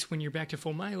couple weeks when you're back to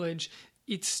full mileage,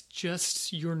 it's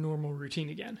just your normal routine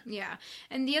again. Yeah.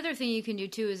 And the other thing you can do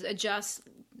too is adjust,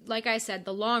 like I said,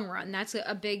 the long run. That's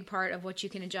a big part of what you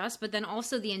can adjust, but then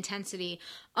also the intensity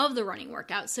of the running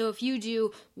workout. So if you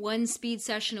do 1 speed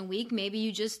session a week, maybe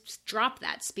you just drop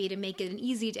that speed and make it an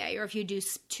easy day. Or if you do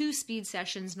 2 speed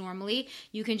sessions normally,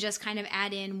 you can just kind of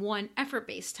add in 1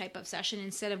 effort-based type of session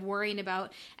instead of worrying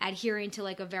about adhering to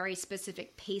like a very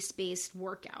specific pace-based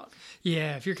workout.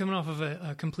 Yeah, if you're coming off of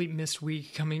a complete missed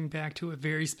week, coming back to a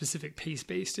very specific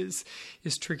pace-based is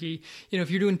tricky. You know,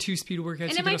 if you're doing 2 speed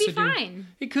workouts, and it might be fine.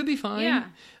 It could be fine.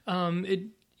 Yeah.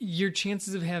 Your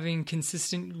chances of having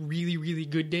consistent, really, really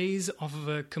good days off of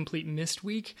a complete missed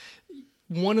week,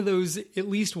 at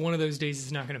least one of those days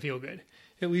is not going to feel good.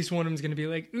 At least one of them is going to be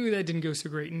like, ooh, that didn't go so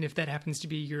great. And if that happens to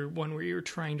be your one where you're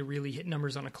trying to really hit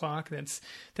numbers on a clock, that's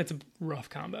a rough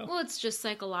combo. Well, it's just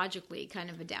psychologically kind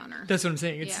of a downer. That's what I'm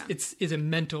saying. It's a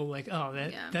mental like, oh,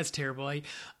 that's terrible.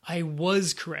 I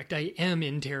was correct. I am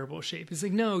in terrible shape. It's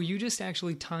like, no, you just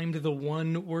actually timed the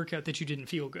one workout that you didn't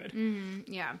feel good.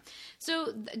 Yeah.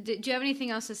 So do you have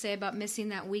anything else to say about missing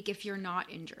that week if you're not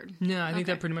injured? No, I think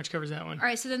that pretty much covers that one. All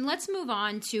right. So then let's move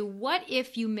on to what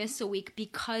if you miss a week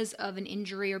because of an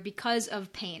injury or because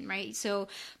of pain, right? So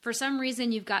for some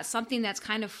reason you've got something that's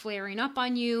kind of flaring up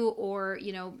on you, or,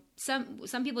 you know,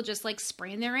 some people just like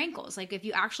sprain their ankles. Like if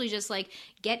you actually just like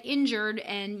get injured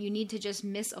and you need to just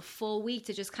miss a full week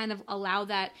to just kind of allow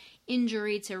that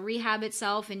injury to rehab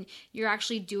itself, and you're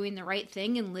actually doing the right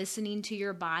thing and listening to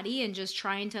your body and just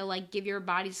trying to like give your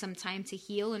body some time to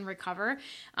heal and recover.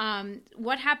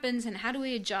 What happens and how do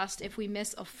we adjust if we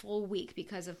miss a full week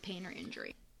because of pain or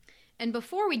injury? And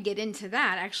before we get into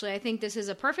that, actually, I think this is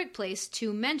a perfect place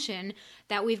to mention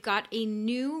that we've got a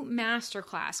new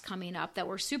masterclass coming up that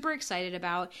we're super excited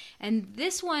about. And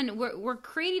this one, we're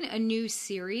creating a new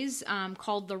series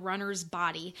called The Runner's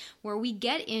Body, where we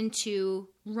get into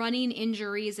running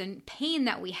injuries and pain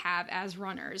that we have as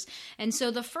runners. And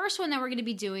so the first one that we're going to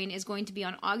be doing is going to be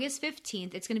on August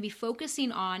 15th. It's going to be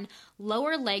focusing on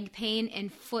lower leg pain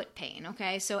and foot pain,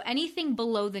 okay? So anything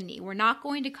below the knee. We're not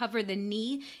going to cover the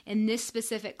knee in this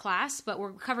specific class, but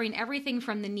we're covering everything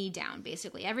from the knee down,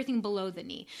 basically, everything below the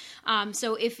knee.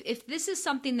 So if this is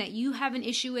something that you have an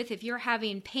issue with, if you're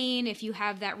having pain, if you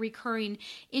have that recurring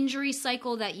injury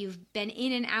cycle that you've been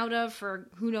in and out of for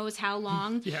who knows how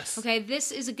long, yes. Okay, this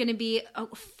this is going to be a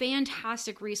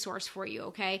fantastic resource for you,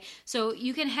 okay? So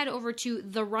you can head over to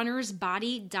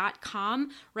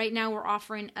therunnersbody.com. Right now we're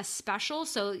offering a special,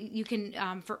 so you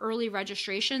can, for early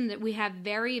registration, that we have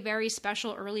very, very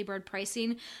special early bird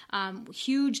pricing,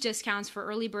 huge discounts for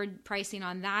early bird pricing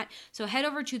on that. So head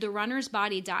over to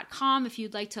therunnersbody.com if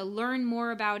you'd like to learn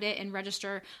more about it and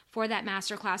register for that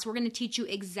masterclass. We're going to teach you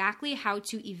exactly how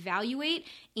to evaluate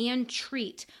and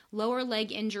treat lower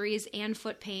leg injuries and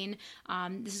foot pain.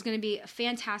 This is going to be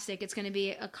fantastic. It's going to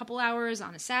be a couple hours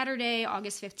on a Saturday,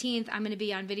 August 15th. I'm going to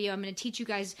be on video. I'm going to teach you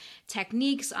guys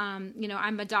techniques.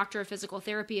 I'm a doctor of physical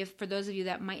therapy, for those of you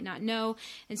that might not know.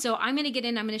 And so I'm going to get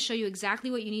in. I'm going to show you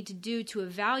exactly what you need to do to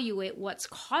evaluate what's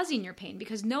causing your pain,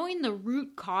 because knowing the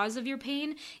root cause of your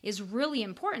pain is really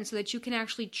important so that you can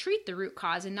actually treat the root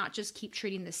cause and not just keep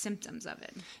treating the symptoms of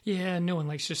it. Yeah, no one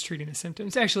likes just treating the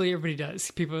symptoms. Actually, everybody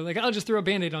does. People are like, I'll just throw a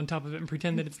Band-Aid on top of it and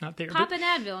pretend that it's not there. Pop an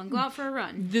Advil and go out for a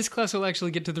run. This class will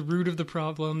actually get to the root of the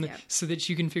problem so that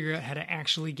you can figure out how to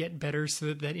actually get better so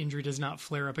that that injury does not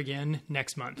flare up again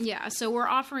next month. Yeah, so we're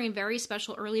offering very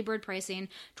special early bird pricing,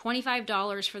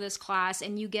 $25 for this class,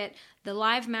 and you get the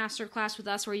live masterclass with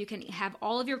us where you can have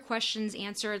all of your questions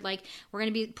answered. Like, we're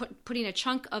going to be putting a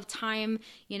chunk of time,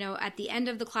 at the end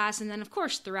of the class, and then of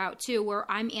course throughout too,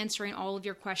 where I'm answering all of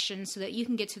your questions so that you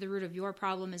can get to the root of your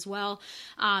problem as well.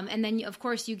 And then of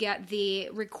course you get the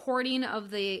recording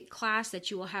of the class that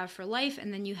you will have for life,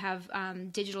 and then you have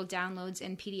digital downloads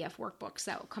and PDF workbooks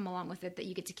that will come along with it that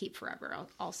you get to keep forever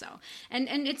also. And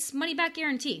it's money back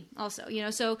guarantee also,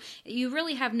 so you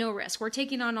really have no risk. We're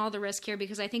taking on all the risk here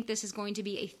because I think this is going to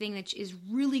be a thing that is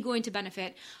really going to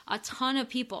benefit a ton of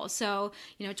people. So,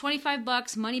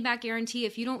 $25, money back guarantee.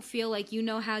 If you don't feel like you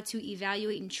know how to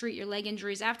evaluate and treat your leg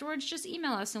injuries afterwards, just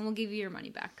email us and we'll give you your money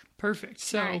back. Perfect.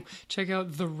 So check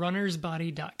out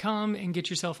therunnersbody.com and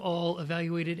get yourself all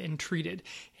evaluated and treated.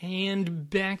 And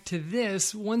back to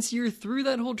this, once you're through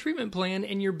that whole treatment plan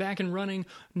and you're back and running,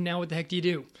 now what the heck do you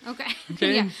do? Okay.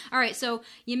 Yeah. All right. So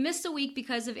you missed a week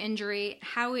because of injury.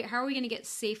 How are we going to get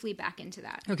safely back into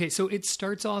that? Okay. So it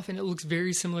starts off and it looks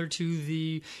very similar to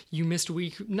the you missed a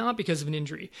week, not because of an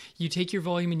injury. You take your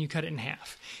volume and you cut it in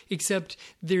half, except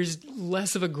there's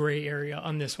less of a gray area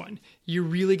on this one. You're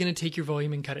really going to take your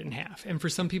volume and cut it in half. And for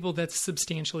some people, that's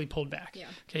substantially pulled back. Yeah.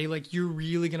 Okay. Like, you're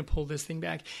really going to pull this thing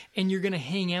back and you're going to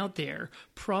hang out there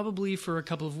probably for a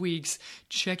couple of weeks,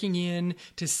 checking in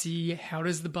to see how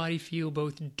does the body feel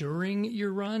both during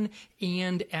your run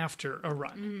and after a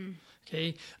run.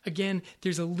 Okay. Again,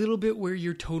 there's a little bit where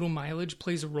your total mileage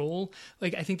plays a role.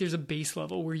 Like, I think there's a base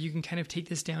level where you can kind of take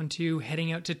this down to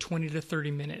heading out to 20 to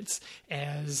 30 minutes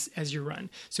as your run.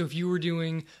 So if you were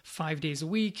doing 5 days a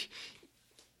week,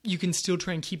 you can still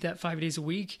try and keep that 5 days a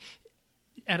week.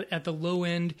 At the low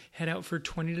end, head out for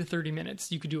 20 to 30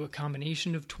 minutes. You could do a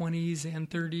combination of 20s and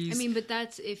 30s. I mean, but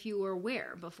that's if you were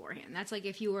where beforehand. That's like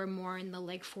if you were more in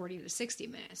the 40 to 60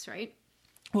 minutes, right?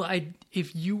 Well,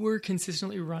 if you were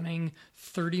consistently running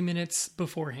 30 minutes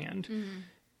beforehand,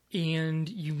 and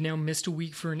you've now missed a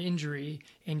week for an injury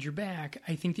and you're back,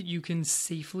 I think that you can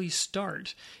safely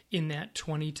start in that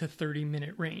 20 to 30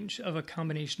 minute range of a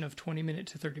combination of 20-minute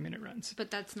to 30-minute runs. But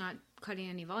that's not cutting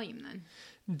any volume then.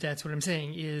 That's what I'm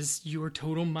saying, is your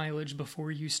total mileage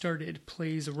before you started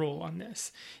plays a role on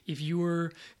this. If you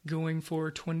were going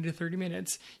for 20 to 30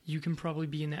 minutes, you can probably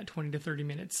be in that 20 to 30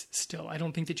 minutes still. I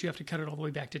don't think that you have to cut it all the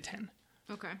way back to 10.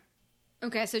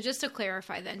 Okay, so just to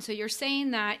clarify then, so you're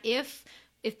saying that if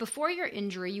before your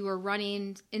injury you were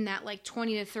running in that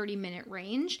 20 to 30 minute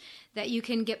range, that you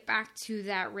can get back to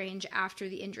that range after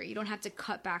the injury. You don't have to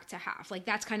cut back to half.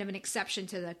 That's kind of an exception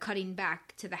to the cutting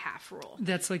back to the half rule.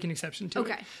 That's like an exception to it.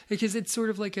 Okay. Because it's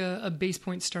sort of like a base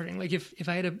point starting. Like if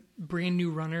I had a brand new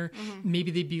runner,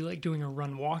 maybe they'd be doing a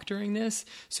run walk during this.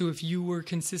 So if you were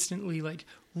consistently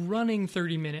running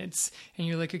 30 minutes and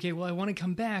you're like, okay, well, I want to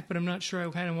come back, but I'm not sure, I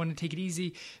kind of want to take it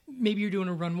easy. Maybe you're doing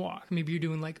a run walk. Maybe you're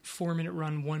doing 4-minute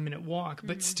run, 1-minute walk,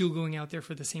 but still going out there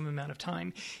for the same amount of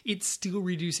time. It's still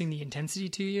reducing the intensity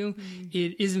to you.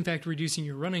 It is in fact reducing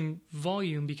your running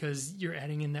volume because you're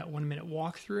adding in that 1-minute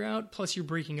walk throughout, plus you're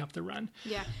breaking up the run.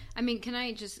 Yeah. I mean, can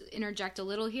I just interject a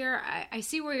little here? I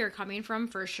see where you're coming from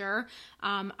for sure.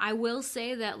 I will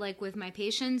say that with my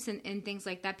patients and things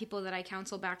like that, people that I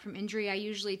counsel back from injury, I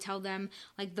usually tell them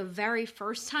the very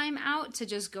first time out to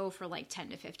just go for 10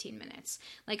 to 15 minutes.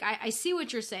 I see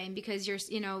what you're saying, because you're,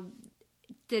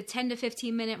 the 10 to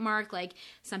 15 minute mark,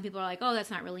 some people are like, oh, that's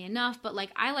not really enough. But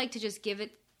I like to just give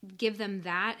it give them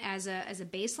that as a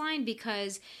baseline,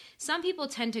 because some people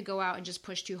tend to go out and just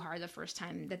push too hard the first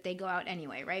time that they go out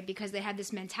anyway, right? Because they have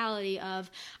this mentality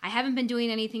of, I haven't been doing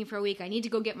anything for a week. I need to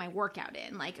go get my workout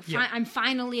in. Like, I'm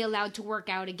finally allowed to work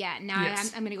out again. Now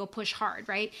I'm going to go push hard,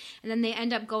 right? And then they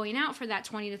end up going out for that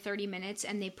 20 to 30 minutes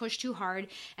and they push too hard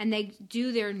and they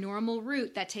do their normal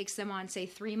route that takes them on, say,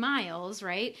 3 miles,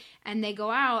 right? And they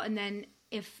go out, and then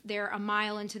if they're a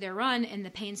mile into their run and the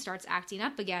pain starts acting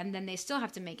up again, then they still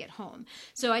have to make it home.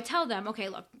 So I tell them, okay,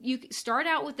 look, you start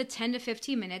out with the 10 to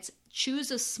 15 minutes, choose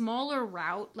a smaller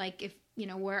route, like if,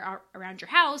 where around your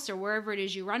house or wherever it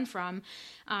is you run from,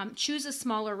 choose a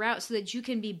smaller route so that you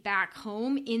can be back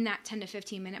home in that 10 to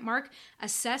 15 minute mark,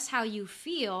 assess how you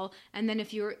feel, and then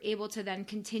if you're able to then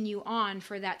continue on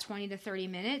for that 20 to 30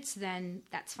 minutes, then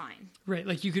that's fine. Right,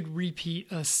 like you could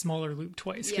repeat a smaller loop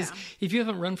twice. Because if you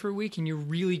haven't run for a week and you're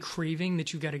really craving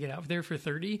that you've got to get out there for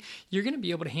 30, you're going to be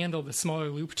able to handle the smaller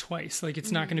loop twice. Like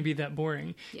it's not going to be that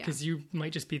boring because you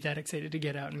might just be that excited to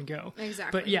get out and go.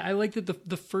 Exactly. But I like that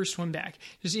the first one back,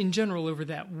 just in general over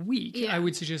that week, I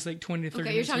would suggest like 20 to 30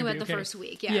 minutes. You're talking about the first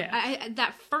week. Yeah.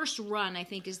 That first run, I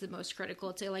think, is the most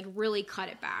critical to like really cut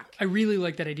it back. I really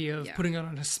like that idea of putting it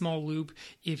on a small loop.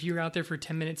 If you're out there for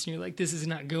 10 minutes and you're like, this is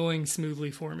not going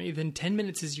smoothly for me, then 10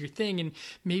 minutes is your thing. And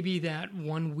maybe that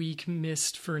 1 week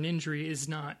missed for an injury is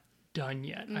not done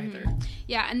yet either.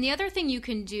 Yeah, and the other thing you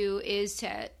can do is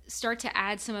to start to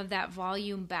add some of that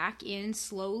volume back in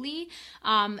slowly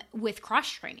with cross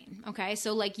training. Okay,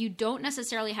 so like you don't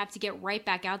necessarily have to get right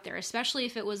back out there, especially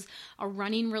if it was a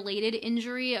running related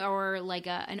injury or like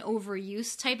an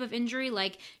overuse type of injury,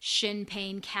 like shin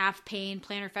pain, calf pain,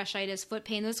 plantar fasciitis, foot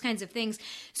pain, those kinds of things.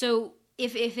 So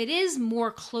if it is more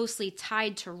closely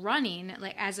tied to running,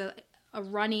 like as a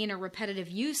running or repetitive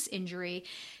use injury,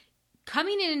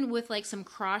 coming in with like some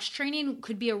cross training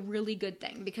could be a really good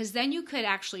thing, because then you could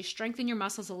actually strengthen your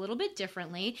muscles a little bit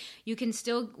differently. You can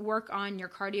still work on your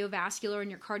cardiovascular and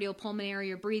your cardiopulmonary,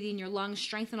 your breathing, your lungs,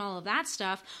 strengthen all of that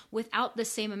stuff without the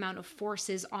same amount of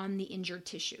forces on the injured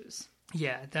tissues.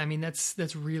 Yeah, I mean,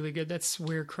 that's really good. That's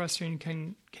where cross training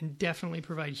can definitely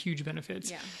provide huge benefits.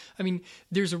 Yeah. I mean,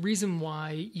 there's a reason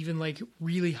why even like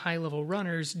really high level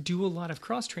runners do a lot of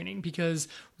cross training, because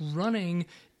running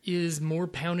is more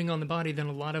pounding on the body than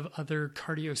a lot of other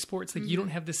cardio sports. Like you don't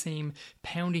have the same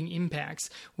pounding impacts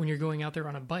when you're going out there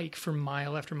on a bike for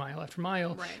mile after mile after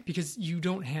mile, because you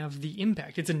don't have the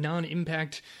impact. It's a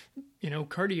non-impact,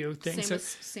 cardio thing.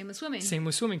 Same with swimming. Same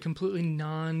with swimming, completely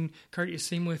non-cardio.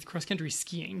 Same with cross-country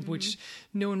skiing, which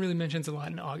no one really mentions a lot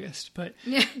in August, but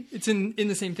it's in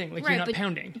the same thing. Like you're not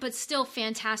pounding. But still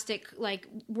fantastic like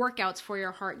workouts for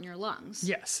your heart and your lungs.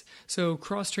 Yes. So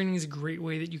cross-training is a great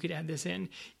way that you could add this in.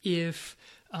 If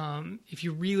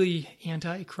you're really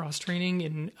anti cross training,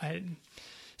 and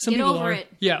some people over are, it.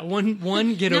 Yeah, one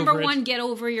get over it. Number one, get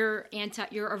over your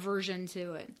aversion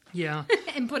to it. Yeah,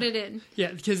 and put it in.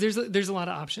 Yeah, because there's a lot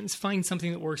of options. Find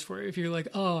something that works for you. If you're like,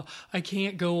 oh, I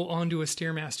can't go onto a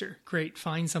Stairmaster, great.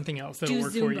 Find something else that'll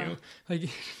work for you. Like.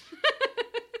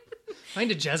 Find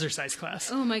a jazzercise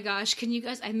class. Oh my gosh. Can you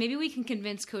guys, maybe we can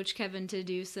convince Coach Kevin to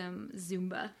do some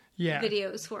Zumba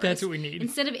videos for us. That's what we need.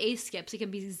 Instead of A-skips, it can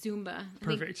be Zumba.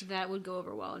 Perfect. I think that would go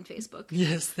over well on Facebook.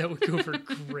 Yes, that would go over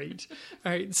great.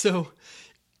 All right, so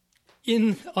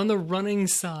on the running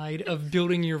side of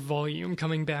building your volume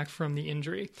coming back from the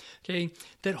injury, okay,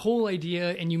 that whole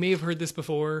idea, and you may have heard this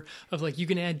before, of like you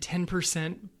can add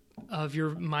 10% of your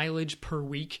mileage per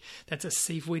week. That's a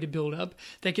safe way to build up.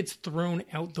 That gets thrown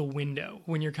out the window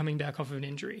when you're coming back off of an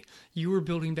injury. You are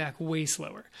building back way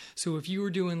slower. So if you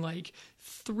were doing like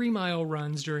 3-mile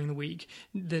runs during the week,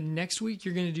 the next week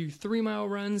you're going to do 3-mile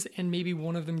runs and maybe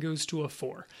one of them goes to a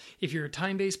 4. If you're a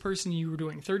time-based person, you were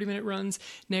doing 30-minute runs,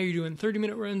 now you're doing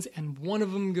 30-minute runs and one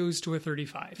of them goes to a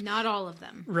 35. Not all of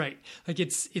them. Right. Like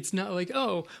it's not like,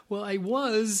 oh, well, I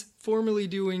was formerly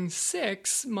doing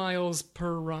 6 miles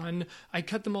per run. I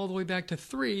cut them all the way back to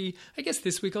 3. I guess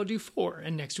this week I'll do 4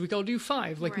 and next week I'll do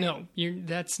 5. Like, no,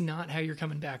 that's not how you're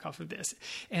coming back off of this.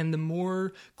 And the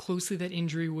more closely that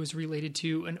injury was related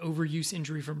to an overuse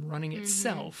injury from running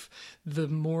itself, the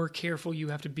more careful you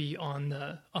have to be on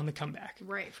the comeback.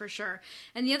 Right, for sure.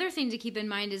 And the other thing to keep in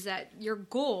mind is that your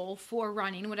goal for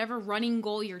running, whatever running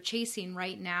goal you're chasing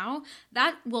right now,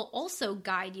 that will also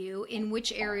guide you in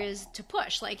which areas to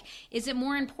push. Like, is it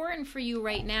more important for you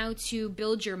right now to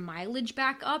build your mileage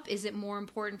back up? Is it more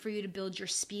important for you to build your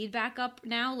speed back up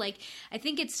now? Like, I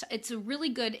think it's a really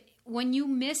good when you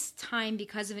miss time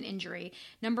because of an injury,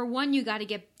 number one, you got to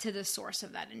get to the source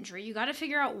of that injury. You got to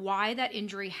figure out why that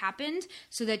injury happened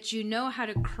so that you know how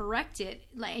to correct it.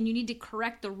 And you need to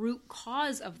correct the root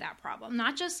cause of that problem.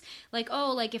 Not just like,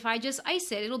 oh, like if I just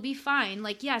ice it, it'll be fine.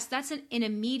 Like, yes, that's an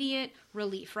immediate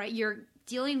relief, right? You're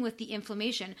dealing with the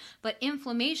inflammation, but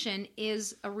inflammation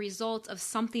is a result of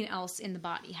something else in the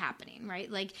body happening,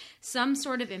 right? Like some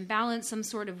sort of imbalance, some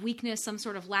sort of weakness, some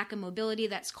sort of lack of mobility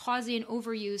that's causing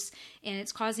overuse, and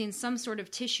it's causing some sort of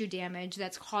tissue damage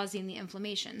that's causing the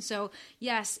inflammation. So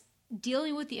yes,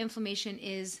 dealing with the inflammation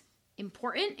is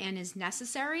important and is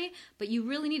necessary, but you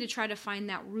really need to try to find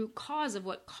that root cause of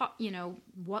what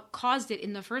caused it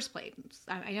in the first place.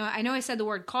 I know I said the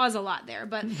word cause a lot there,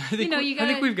 but I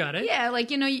think we've got it. Yeah, like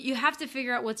you have to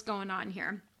figure out what's going on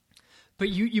here. But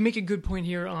you make a good point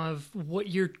here of what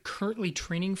you're currently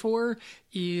training for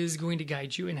is going to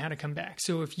guide you in how to come back.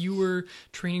 So if you were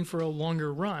training for a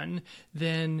longer run,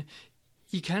 then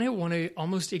you kind of want to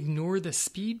almost ignore the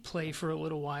speed play for a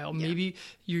little while. Yeah. Maybe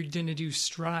you're going to do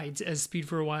strides as speed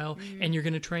for a while, and you're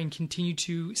going to try and continue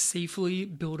to safely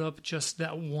build up just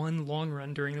that one long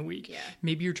run during the week. Yeah.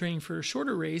 Maybe you're training for a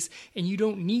shorter race, and you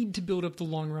don't need to build up the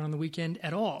long run on the weekend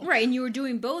at all. Right, and you were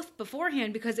doing both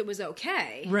beforehand because it was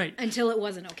okay. Right. Until it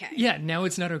wasn't okay. Yeah, now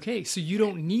it's not okay. So you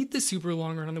don't need the super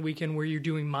long run on the weekend where you're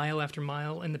doing mile after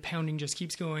mile and the pounding just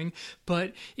keeps going,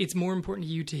 but it's more important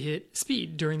to you to hit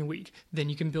speed during the week. Then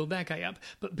you can build that guy up.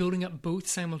 But building up both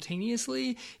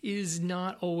simultaneously is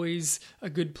not always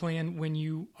a good plan when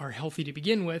you are healthy to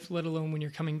begin with, let alone when you're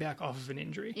coming back off of an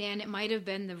injury. And it might have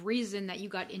been the reason that you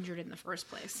got injured in the first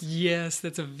place. Yes,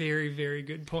 that's a very, very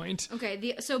good point.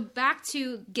 Okay, so back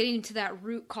to getting to that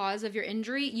root cause of your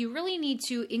injury, you really need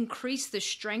to increase the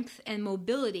strength and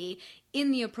mobility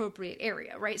in the appropriate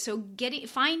area, right? So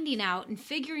finding out and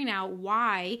figuring out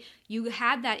why you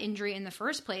had that injury in the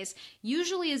first place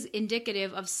usually is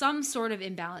indicative of some sort of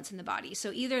imbalance in the body.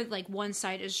 So either like one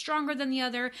side is stronger than the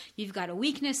other, you've got a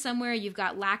weakness somewhere, you've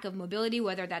got lack of mobility,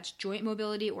 whether that's joint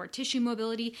mobility or tissue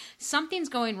mobility, something's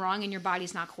going wrong and your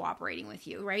body's not cooperating with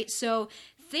you, right? So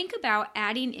think about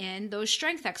adding in those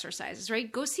strength exercises, right?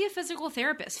 Go see a physical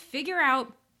therapist, figure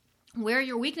out where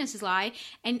your weaknesses lie,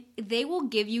 and they will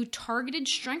give you targeted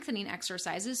strengthening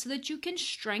exercises so that you can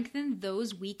strengthen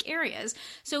those weak areas.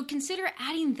 So consider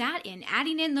adding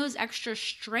in those extra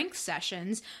strength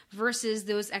sessions versus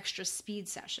those extra speed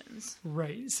sessions.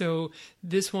 Right. So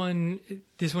this one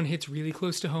hits really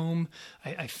close to home.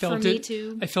 I felt For me it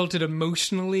too. I felt it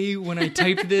emotionally when I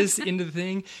typed this into the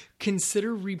thing.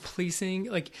 Consider replacing,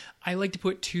 I like to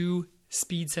put 2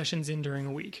 speed sessions in during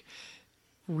a week.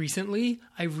 Recently,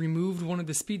 I've removed one of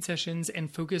the speed sessions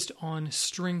and focused on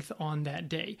strength on that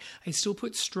day. I still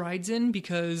put strides in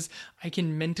because I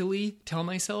can mentally tell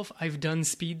myself I've done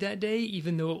speed that day,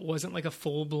 even though it wasn't like a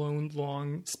full-blown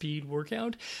long speed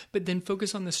workout, but then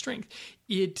focus on the strength.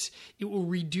 It will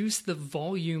reduce the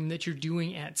volume that you're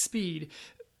doing at speed,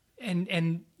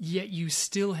 and yet you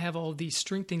still have all these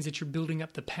strength things that you're building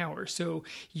up the power. So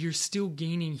you're still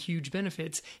gaining huge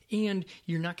benefits, and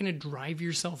you're not going to drive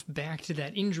yourself back to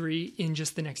that injury in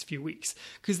just the next few weeks.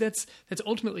 Because that's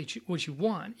ultimately what you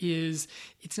want. Is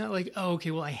it's not like, oh,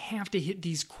 okay, well, I have to hit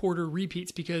these quarter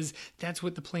repeats because that's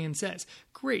what the plan says.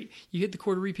 Great. You hit the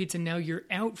quarter repeats and now you're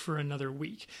out for another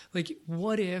week. Like,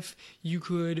 what if you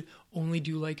could only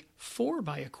do 4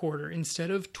 by a quarter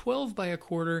instead of 12 by a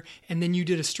quarter, and then you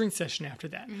did a strength session after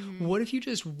that? Mm-hmm. What if you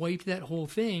just wiped that whole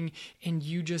thing and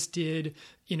you just did,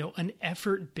 an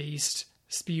effort-based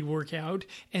speed workout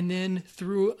and then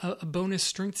threw a bonus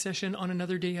strength session on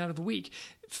another day out of the week?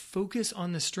 Focus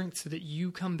on the strength so that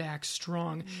you come back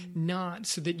strong, not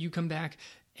so that you come back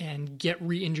and get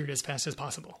re-injured as fast as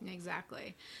possible.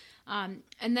 Exactly. And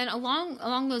then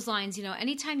along those lines,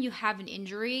 anytime you have an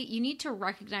injury, you need to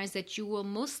recognize that you will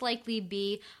most likely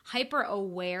be hyper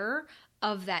aware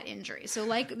of that injury. So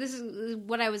this is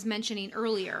what I was mentioning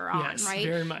earlier on, yes, right?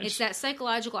 Very much. It's that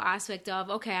psychological aspect of,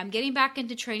 okay, I'm getting back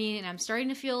into training and I'm starting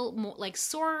to feel more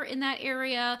sore in that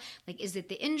area. Is it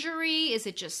the injury? Is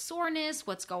it just soreness?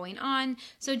 What's going on?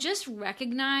 So just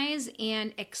recognize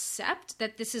and accept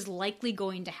that this is likely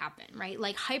going to happen, right?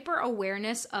 Hyper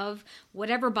awareness of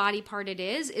whatever body part it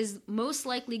is most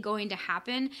likely going to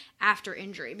happen after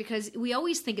injury, because we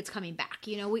always think it's coming back,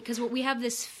 because we have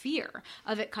this fear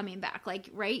of it coming back.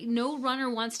 Right? No runner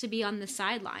wants to be on the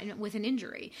sideline with an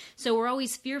injury. So we're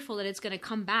always fearful that it's going to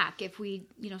come back if we,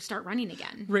 start running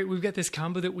again. Right. We've got this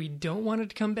combo that we don't want it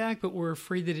to come back, but we're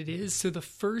afraid that it is. So the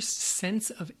first sense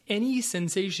of any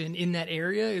sensation in that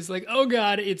area is oh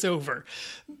God, it's over.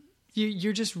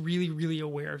 you're just really, really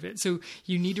aware of it. So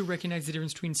you need to recognize the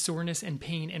difference between soreness and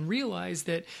pain and realize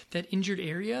that that injured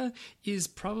area is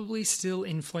probably still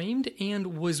inflamed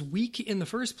and was weak in the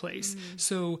first place.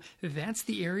 So that's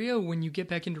the area when you get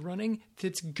back into running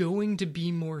that's going to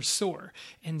be more sore.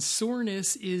 And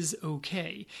soreness is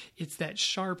okay. It's that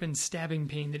sharp and stabbing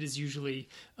pain that is usually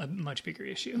a much bigger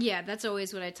issue. Yeah, that's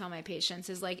always what I tell my patients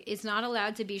is like, it's not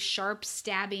allowed to be sharp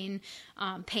stabbing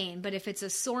pain, but if it's a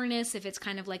soreness, if it's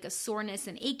kind of like a soreness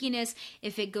and achiness,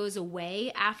 if it goes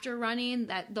away after running,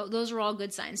 those are all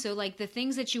good signs. So like the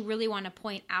things that you really want to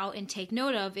point out and take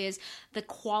note of is the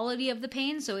quality of the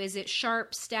pain. So is it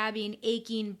sharp, stabbing,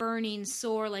 aching, burning,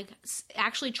 sore? Like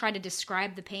actually try to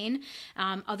describe the pain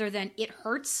other than it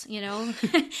hurts,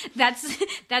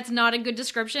 that's not a good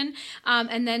description.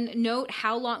 And then note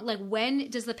how long, like when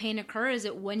does the pain occur? Is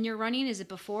it when you're running? Is it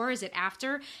before? Is it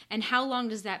after? And how long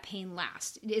does that pain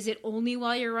last? Is it only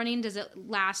while you're running? Does it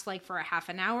last like for a half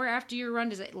an hour after you run?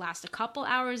 Does it last a couple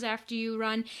hours after you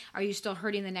run? Are you still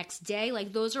hurting the next day?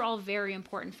 Like those are all very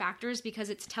important factors because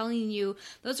it's telling you,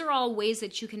 those are all ways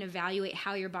that you can evaluate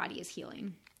how your body is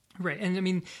healing. Right. And I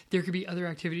mean, there could be other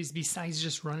activities besides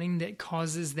just running that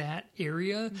causes that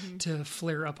area to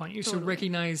flare up on you. Totally. So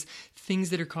recognize things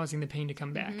that are causing the pain to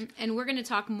come back. And we're going to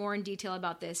talk more in detail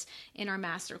about this in our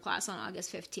masterclass on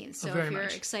August 15th. So if you're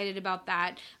excited about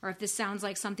that, or if this sounds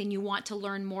like something you want to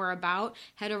learn more about,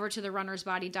 head over to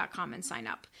therunnersbody.com and sign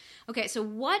up. Okay. So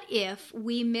what if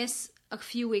we miss a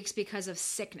few weeks because of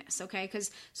sickness, okay?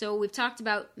 So we've talked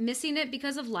about missing it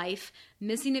because of life,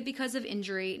 missing it because of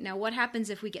injury. Now, what happens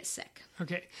if we get sick?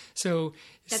 Okay, so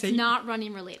that's not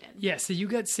running related. Yeah, so you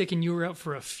got sick and you were out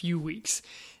for a few weeks.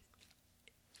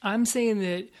 I'm saying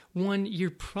that, one, you're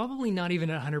probably not even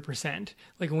at 100%,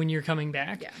 like when you're coming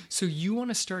back. Yeah. So you want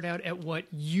to start out at what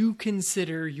you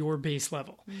consider your base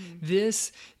level.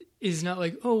 This is not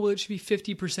like, oh, well, it should be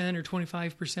 50% or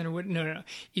 25% or what. No.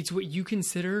 It's what you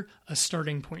consider a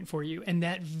starting point for you. And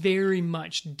that very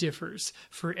much differs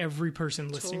for every person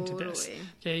listening to this.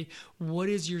 Okay. What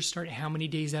is your start? How many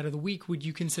days out of the week would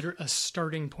you consider a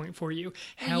starting point for you?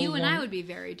 You and I would be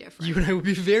very different. You and I would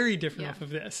be very different off of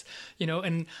this,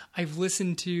 and I've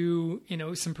listened to,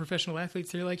 some professional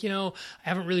athletes. They're like, I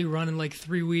haven't really run in like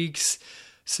 3 weeks.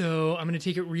 So I'm going to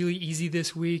take it really easy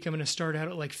this week. I'm going to start out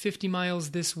at like 50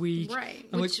 miles this week. Right.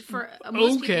 Which for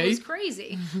most people is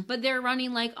crazy. But they're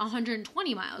running like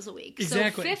 120 miles a week.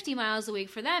 Exactly. So 50 miles a week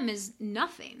for them is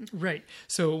nothing. Right.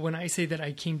 So when I say that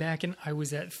I came back and I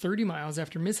was at 30 miles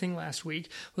after missing last week,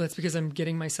 well, that's because I'm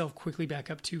getting myself quickly back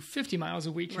up to 50 miles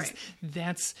a week. Right.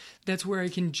 That's where I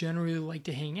can generally like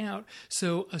to hang out.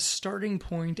 So a starting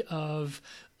point of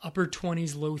upper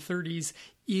 20s, low 30s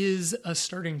is a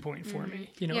starting point for me,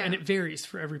 and it varies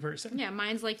for every person. Yeah,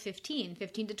 mine's like 15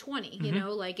 to 20,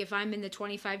 like if I'm in the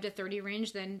 25 to 30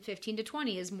 range, then 15 to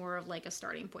 20 is more of like a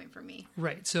starting point for me.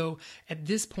 Right. So at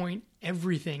this point,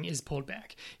 everything is pulled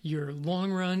back. Your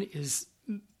long run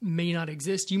may not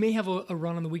exist. You may have a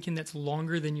run on the weekend that's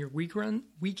longer than your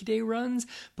weekday runs,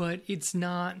 but it's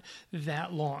not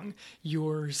that long.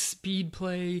 Your speed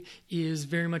play is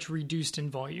very much reduced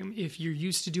in volume. If you're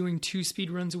used to doing 2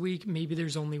 speed runs a week, maybe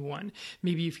there's only 1.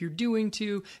 Maybe if you're doing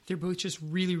 2, they're both just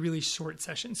really, really short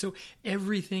sessions. So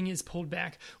everything is pulled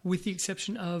back with the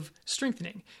exception of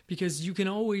strengthening, because you can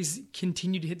always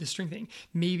continue to hit the strengthening.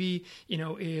 Maybe,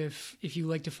 if you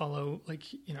like to follow, like,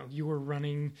 you were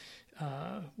running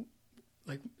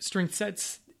like strength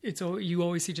sets, you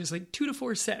always see just like 2 to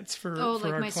 4 sets for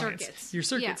like our my clients. Circuits. Your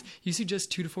circuits, you see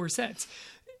just 2 to 4 sets.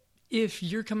 If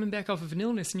you're coming back off of an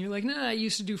illness and you're like, I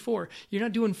used to do 4, you're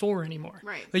not doing 4 anymore.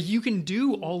 Right. Like you can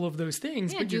do all of those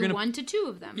things, but you're going to 1 to 2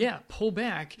 of them. Yeah, pull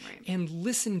back and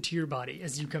listen to your body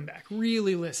as you come back.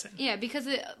 Really listen. Yeah, because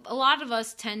a lot of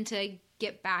us tend to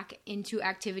get back into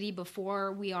activity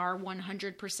before we are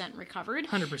 100% recovered.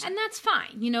 100%. And that's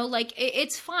fine.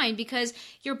 It's fine because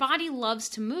your body loves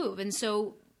to move. And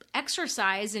so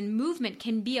exercise and movement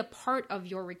can be a part of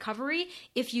your recovery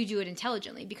if you do it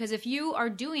intelligently. Because if you are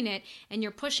doing it and you're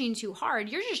pushing too hard,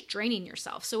 you're just draining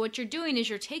yourself. So what you're doing is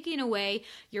you're taking away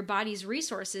your body's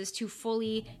resources to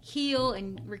fully heal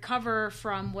and recover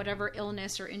from whatever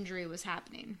illness or injury was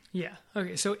happening. Yeah.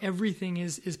 Okay. So everything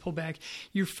is pulled back.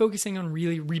 You're focusing on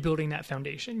really rebuilding that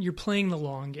foundation. You're playing the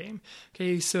long game.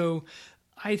 Okay. So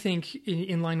I think,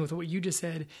 in line with what you just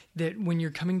said, that when you're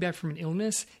coming back from an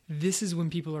illness, this is when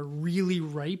people are really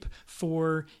ripe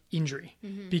for injury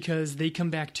because they come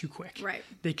back too quick. Right.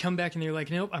 They come back and they're like,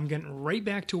 nope, I'm getting right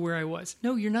back to where I was.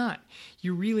 No, you're not.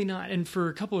 You're really not. And for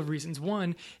a couple of reasons.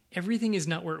 One, everything is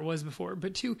not where it was before.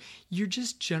 But 2, your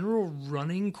just general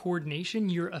running coordination,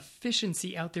 your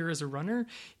efficiency out there as a runner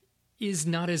is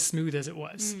not as smooth as it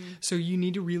was. So you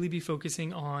need to really be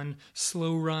focusing on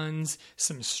slow runs,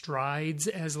 some strides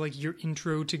as like your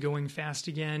intro to going fast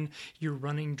again, your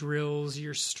running drills,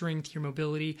 your strength, your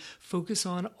mobility. Focus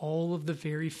on all of the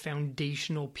very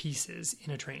foundational pieces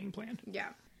in a training plan. Yeah.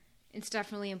 It's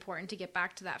definitely important to get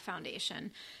back to that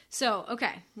foundation. So,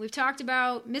 okay, we've talked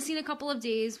about missing a couple of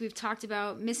days. We've talked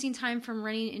about missing time from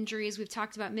running injuries. We've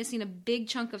talked about missing a big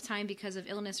chunk of time because of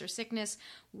illness or sickness.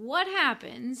 What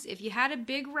happens if you had a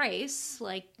big race,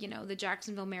 like, the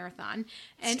Jacksonville Marathon?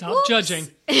 And Stop judging.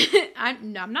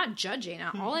 I'm not judging.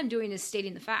 All I'm doing is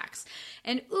stating the facts.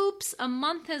 And oops, a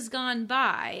month has gone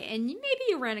by, and maybe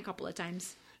you ran a couple of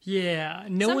times. Yeah.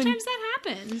 Sometimes that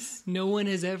happens. No one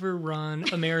has ever run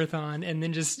a marathon and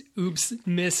then just, oops,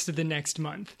 missed the next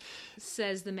month.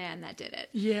 Says the man that did it.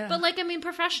 Yeah. But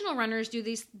professional runners do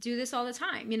this all the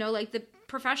time. Like the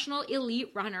professional elite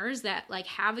runners that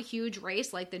have a huge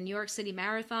race like the New York City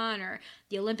Marathon or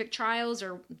the Olympic trials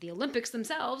or the Olympics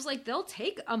themselves, they'll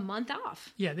take a month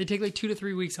off. Yeah, they take 2 to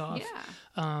 3 weeks off.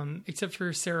 Yeah. Except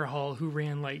for Sarah Hall, who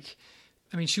ran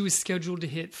she was scheduled to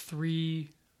hit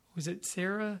 3. Was it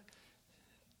Sarah?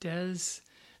 Des?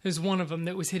 There's one of them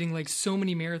that was hitting so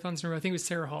many marathons in a row. I think it was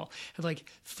Sarah Hall. Had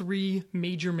 3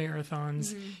 major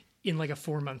marathons in a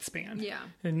 4-month span. Yeah.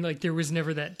 And there was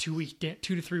never that 2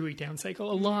 to 3 week down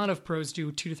cycle. A lot of pros do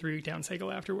 2 to 3 week down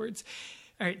cycle afterwards.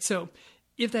 All right. So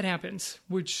if that happens,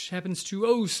 which happens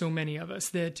to so many of us,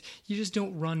 that you just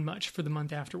don't run much for the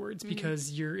month afterwards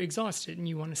because you're exhausted and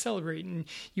you want to celebrate and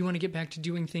you want to get back to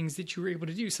doing things that you were able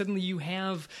to do. Suddenly you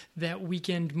have that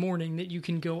weekend morning that you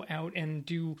can go out and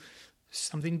do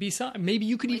something besides. Maybe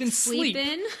you could even sleep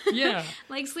in. Yeah.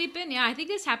 Sleep in. Yeah. I think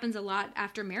this happens a lot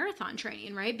after marathon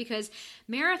training, right? Because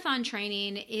marathon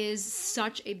training is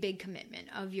such a big commitment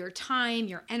of your time,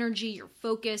 your energy, your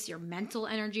focus, your mental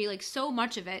energy, so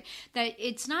much of it that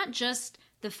it's not just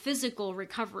the physical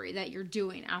recovery that you're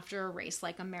doing after a race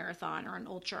like a marathon or an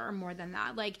ultra or more than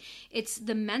that. It's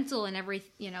the mental and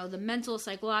the mental,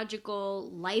 psychological,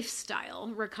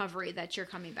 lifestyle recovery that you're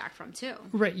coming back from too.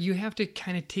 Right. You have to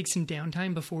kind of take some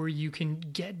downtime before you can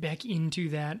get back into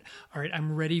that. All right,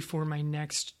 I'm ready for my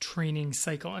next training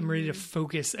cycle. I'm ready to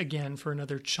focus again for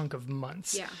another chunk of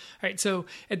months. Yeah. All right. So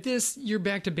at this, you're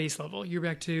back to base level. You're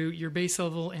back to your base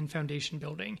level and foundation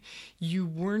building. You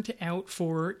weren't out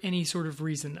for any sort of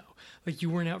reason though. You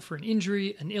weren't out for an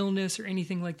injury, an illness, or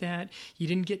anything like that. You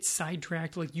didn't get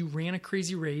sidetracked. You ran a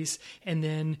crazy race and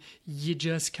then you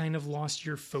just kind of lost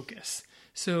your focus.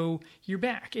 So you're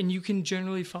back and you can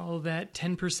generally follow that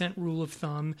 10% rule of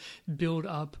thumb, build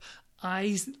up.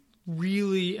 I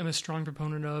really am a strong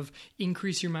proponent of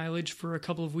increase your mileage for a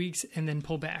couple of weeks and then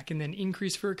pull back, and then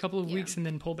increase for a couple of weeks and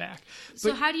then pull back.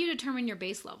 So how do you determine your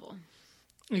base level?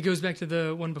 It goes back to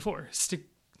the one before.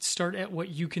 Start at what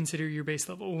you consider your base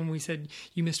level. When we said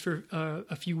you missed for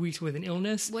a few weeks with an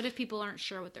illness. What if people aren't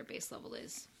sure what their base level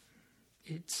is?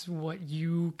 It's what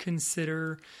you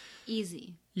consider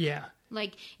easy. Yeah.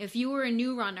 If you were a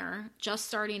new runner just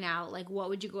starting out, what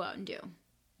would you go out and do?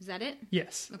 Is that it?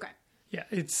 Yes. Okay. Yeah.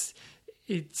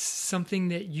 It's something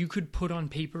that you could put on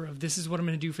paper of this is what I'm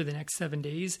going to do for the next 7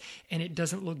 days, and it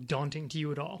doesn't look daunting to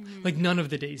you at all. None of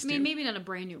the days do. Maybe not a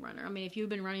brand new runner. If you've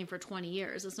been running for 20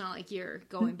 years, it's not like you're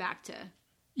going back to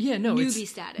newbie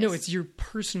status. No, it's your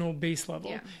personal base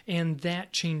level. Yeah. And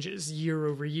that changes year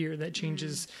over year. That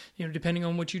changes, depending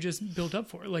on what you just built up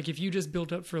for. If you just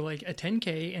built up for a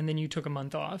 10K and then you took a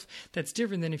month off, that's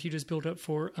different than if you just built up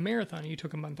for a marathon and you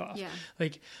took a month off. Yeah.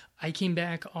 I came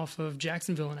back off of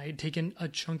Jacksonville and I had taken a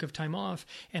chunk of time off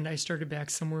and I started back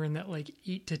somewhere in that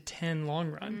 8 to 10 long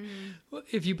run.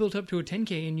 If you built up to a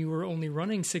 10K and you were only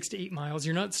running 6 to 8 miles,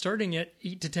 you're not starting at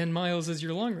 8 to 10 miles as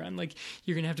your long run.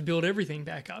 You're going to have to build everything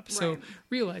back up. So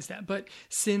realize that. But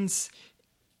since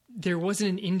there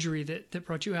wasn't an injury that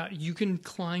brought you out, you can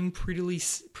climb pretty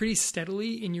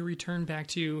steadily in your return back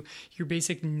to your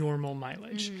basic normal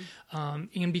mileage.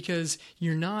 And because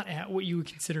you're not at what you would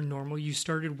consider normal, you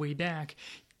started way back,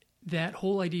 that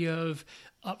whole idea of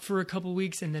up for a couple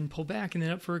weeks and then pull back and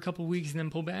then up for a couple weeks and then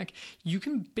pull back, you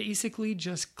can basically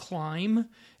just climb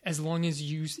as long as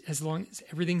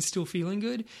everything's still feeling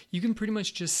good. You can pretty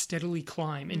much just steadily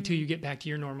climb until you get back to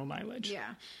your normal mileage.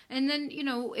 Yeah. And then,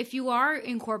 if you are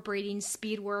incorporating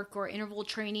speed work or interval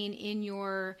training in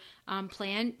your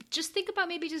plan, just think about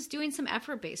maybe just doing some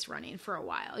effort-based running for a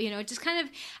while. Just kind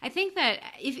of, I think that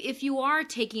if you are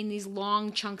taking these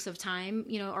long chunks of time,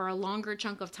 or a longer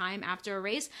chunk of time after a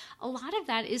race, a lot of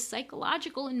that is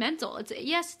psychological and mental.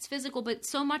 It's physical, but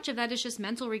so much of that is just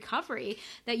mental recovery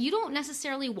that you don't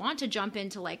necessarily want to jump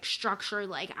into like structure,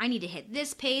 like I need to hit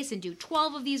this pace and do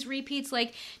 12 of these repeats.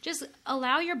 Like just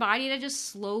allow your body to just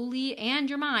slowly, and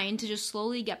your mind to just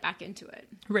slowly get back into it.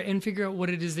 Right, and figure out what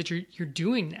it is that you're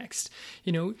doing next.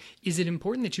 Is it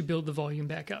important that you build the volume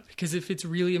back up? Because if it's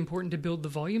really important to build the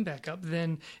volume back up,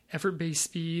 then effort-based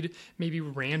speed, maybe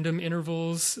random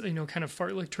intervals, kind of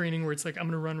fartlek training where it's like, I'm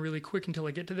going to run really quick until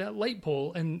I get to that light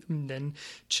pole and then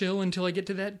chill until I get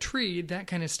to that tree, that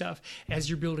kind of stuff as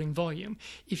you're building volume.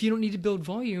 If you don't need to build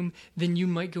volume, then you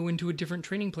might go into a different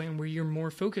training plan where you're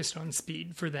more focused on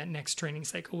speed for that next training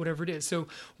cycle, whatever it is. So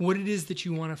what it is that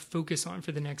you want to focus on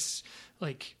for the next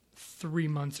 3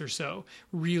 months or so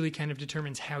really kind of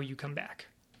determines how you come back.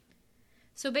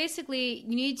 So basically,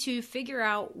 you need to figure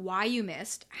out why you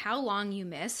missed, how long you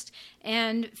missed,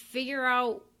 and figure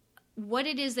out what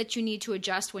it is that you need to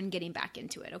adjust when getting back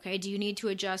into it, okay? Do you need to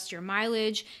adjust your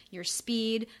mileage, your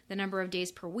speed, the number of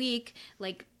days per week?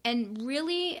 And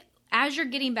really, as you're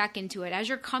getting back into it, as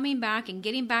you're coming back and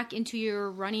getting back into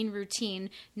your running routine,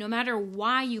 no matter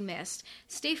why you missed,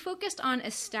 stay focused on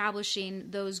establishing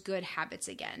those good habits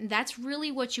again. That's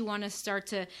really what you want to start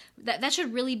to, that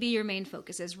should really be your main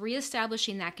focus, is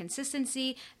reestablishing that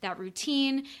consistency, that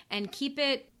routine, and keep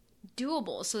it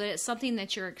doable so that it's something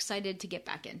that you're excited to get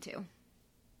back into.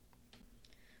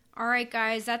 All right,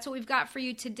 guys, that's what we've got for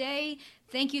you today.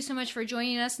 Thank you so much for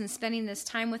joining us and spending this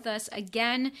time with us.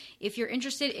 Again, if you're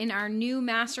interested in our new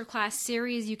masterclass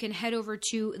series, you can head over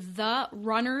to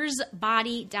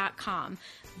therunnersbody.com.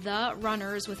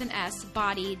 TheRunners with an S,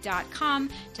 body.com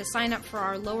to sign up for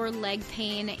our lower leg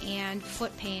pain and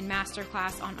foot pain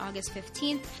masterclass on August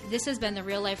 15th. This has been the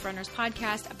Real Life Runners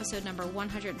Podcast, episode number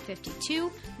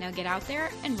 152. Now get out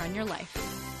there and run your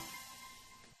life.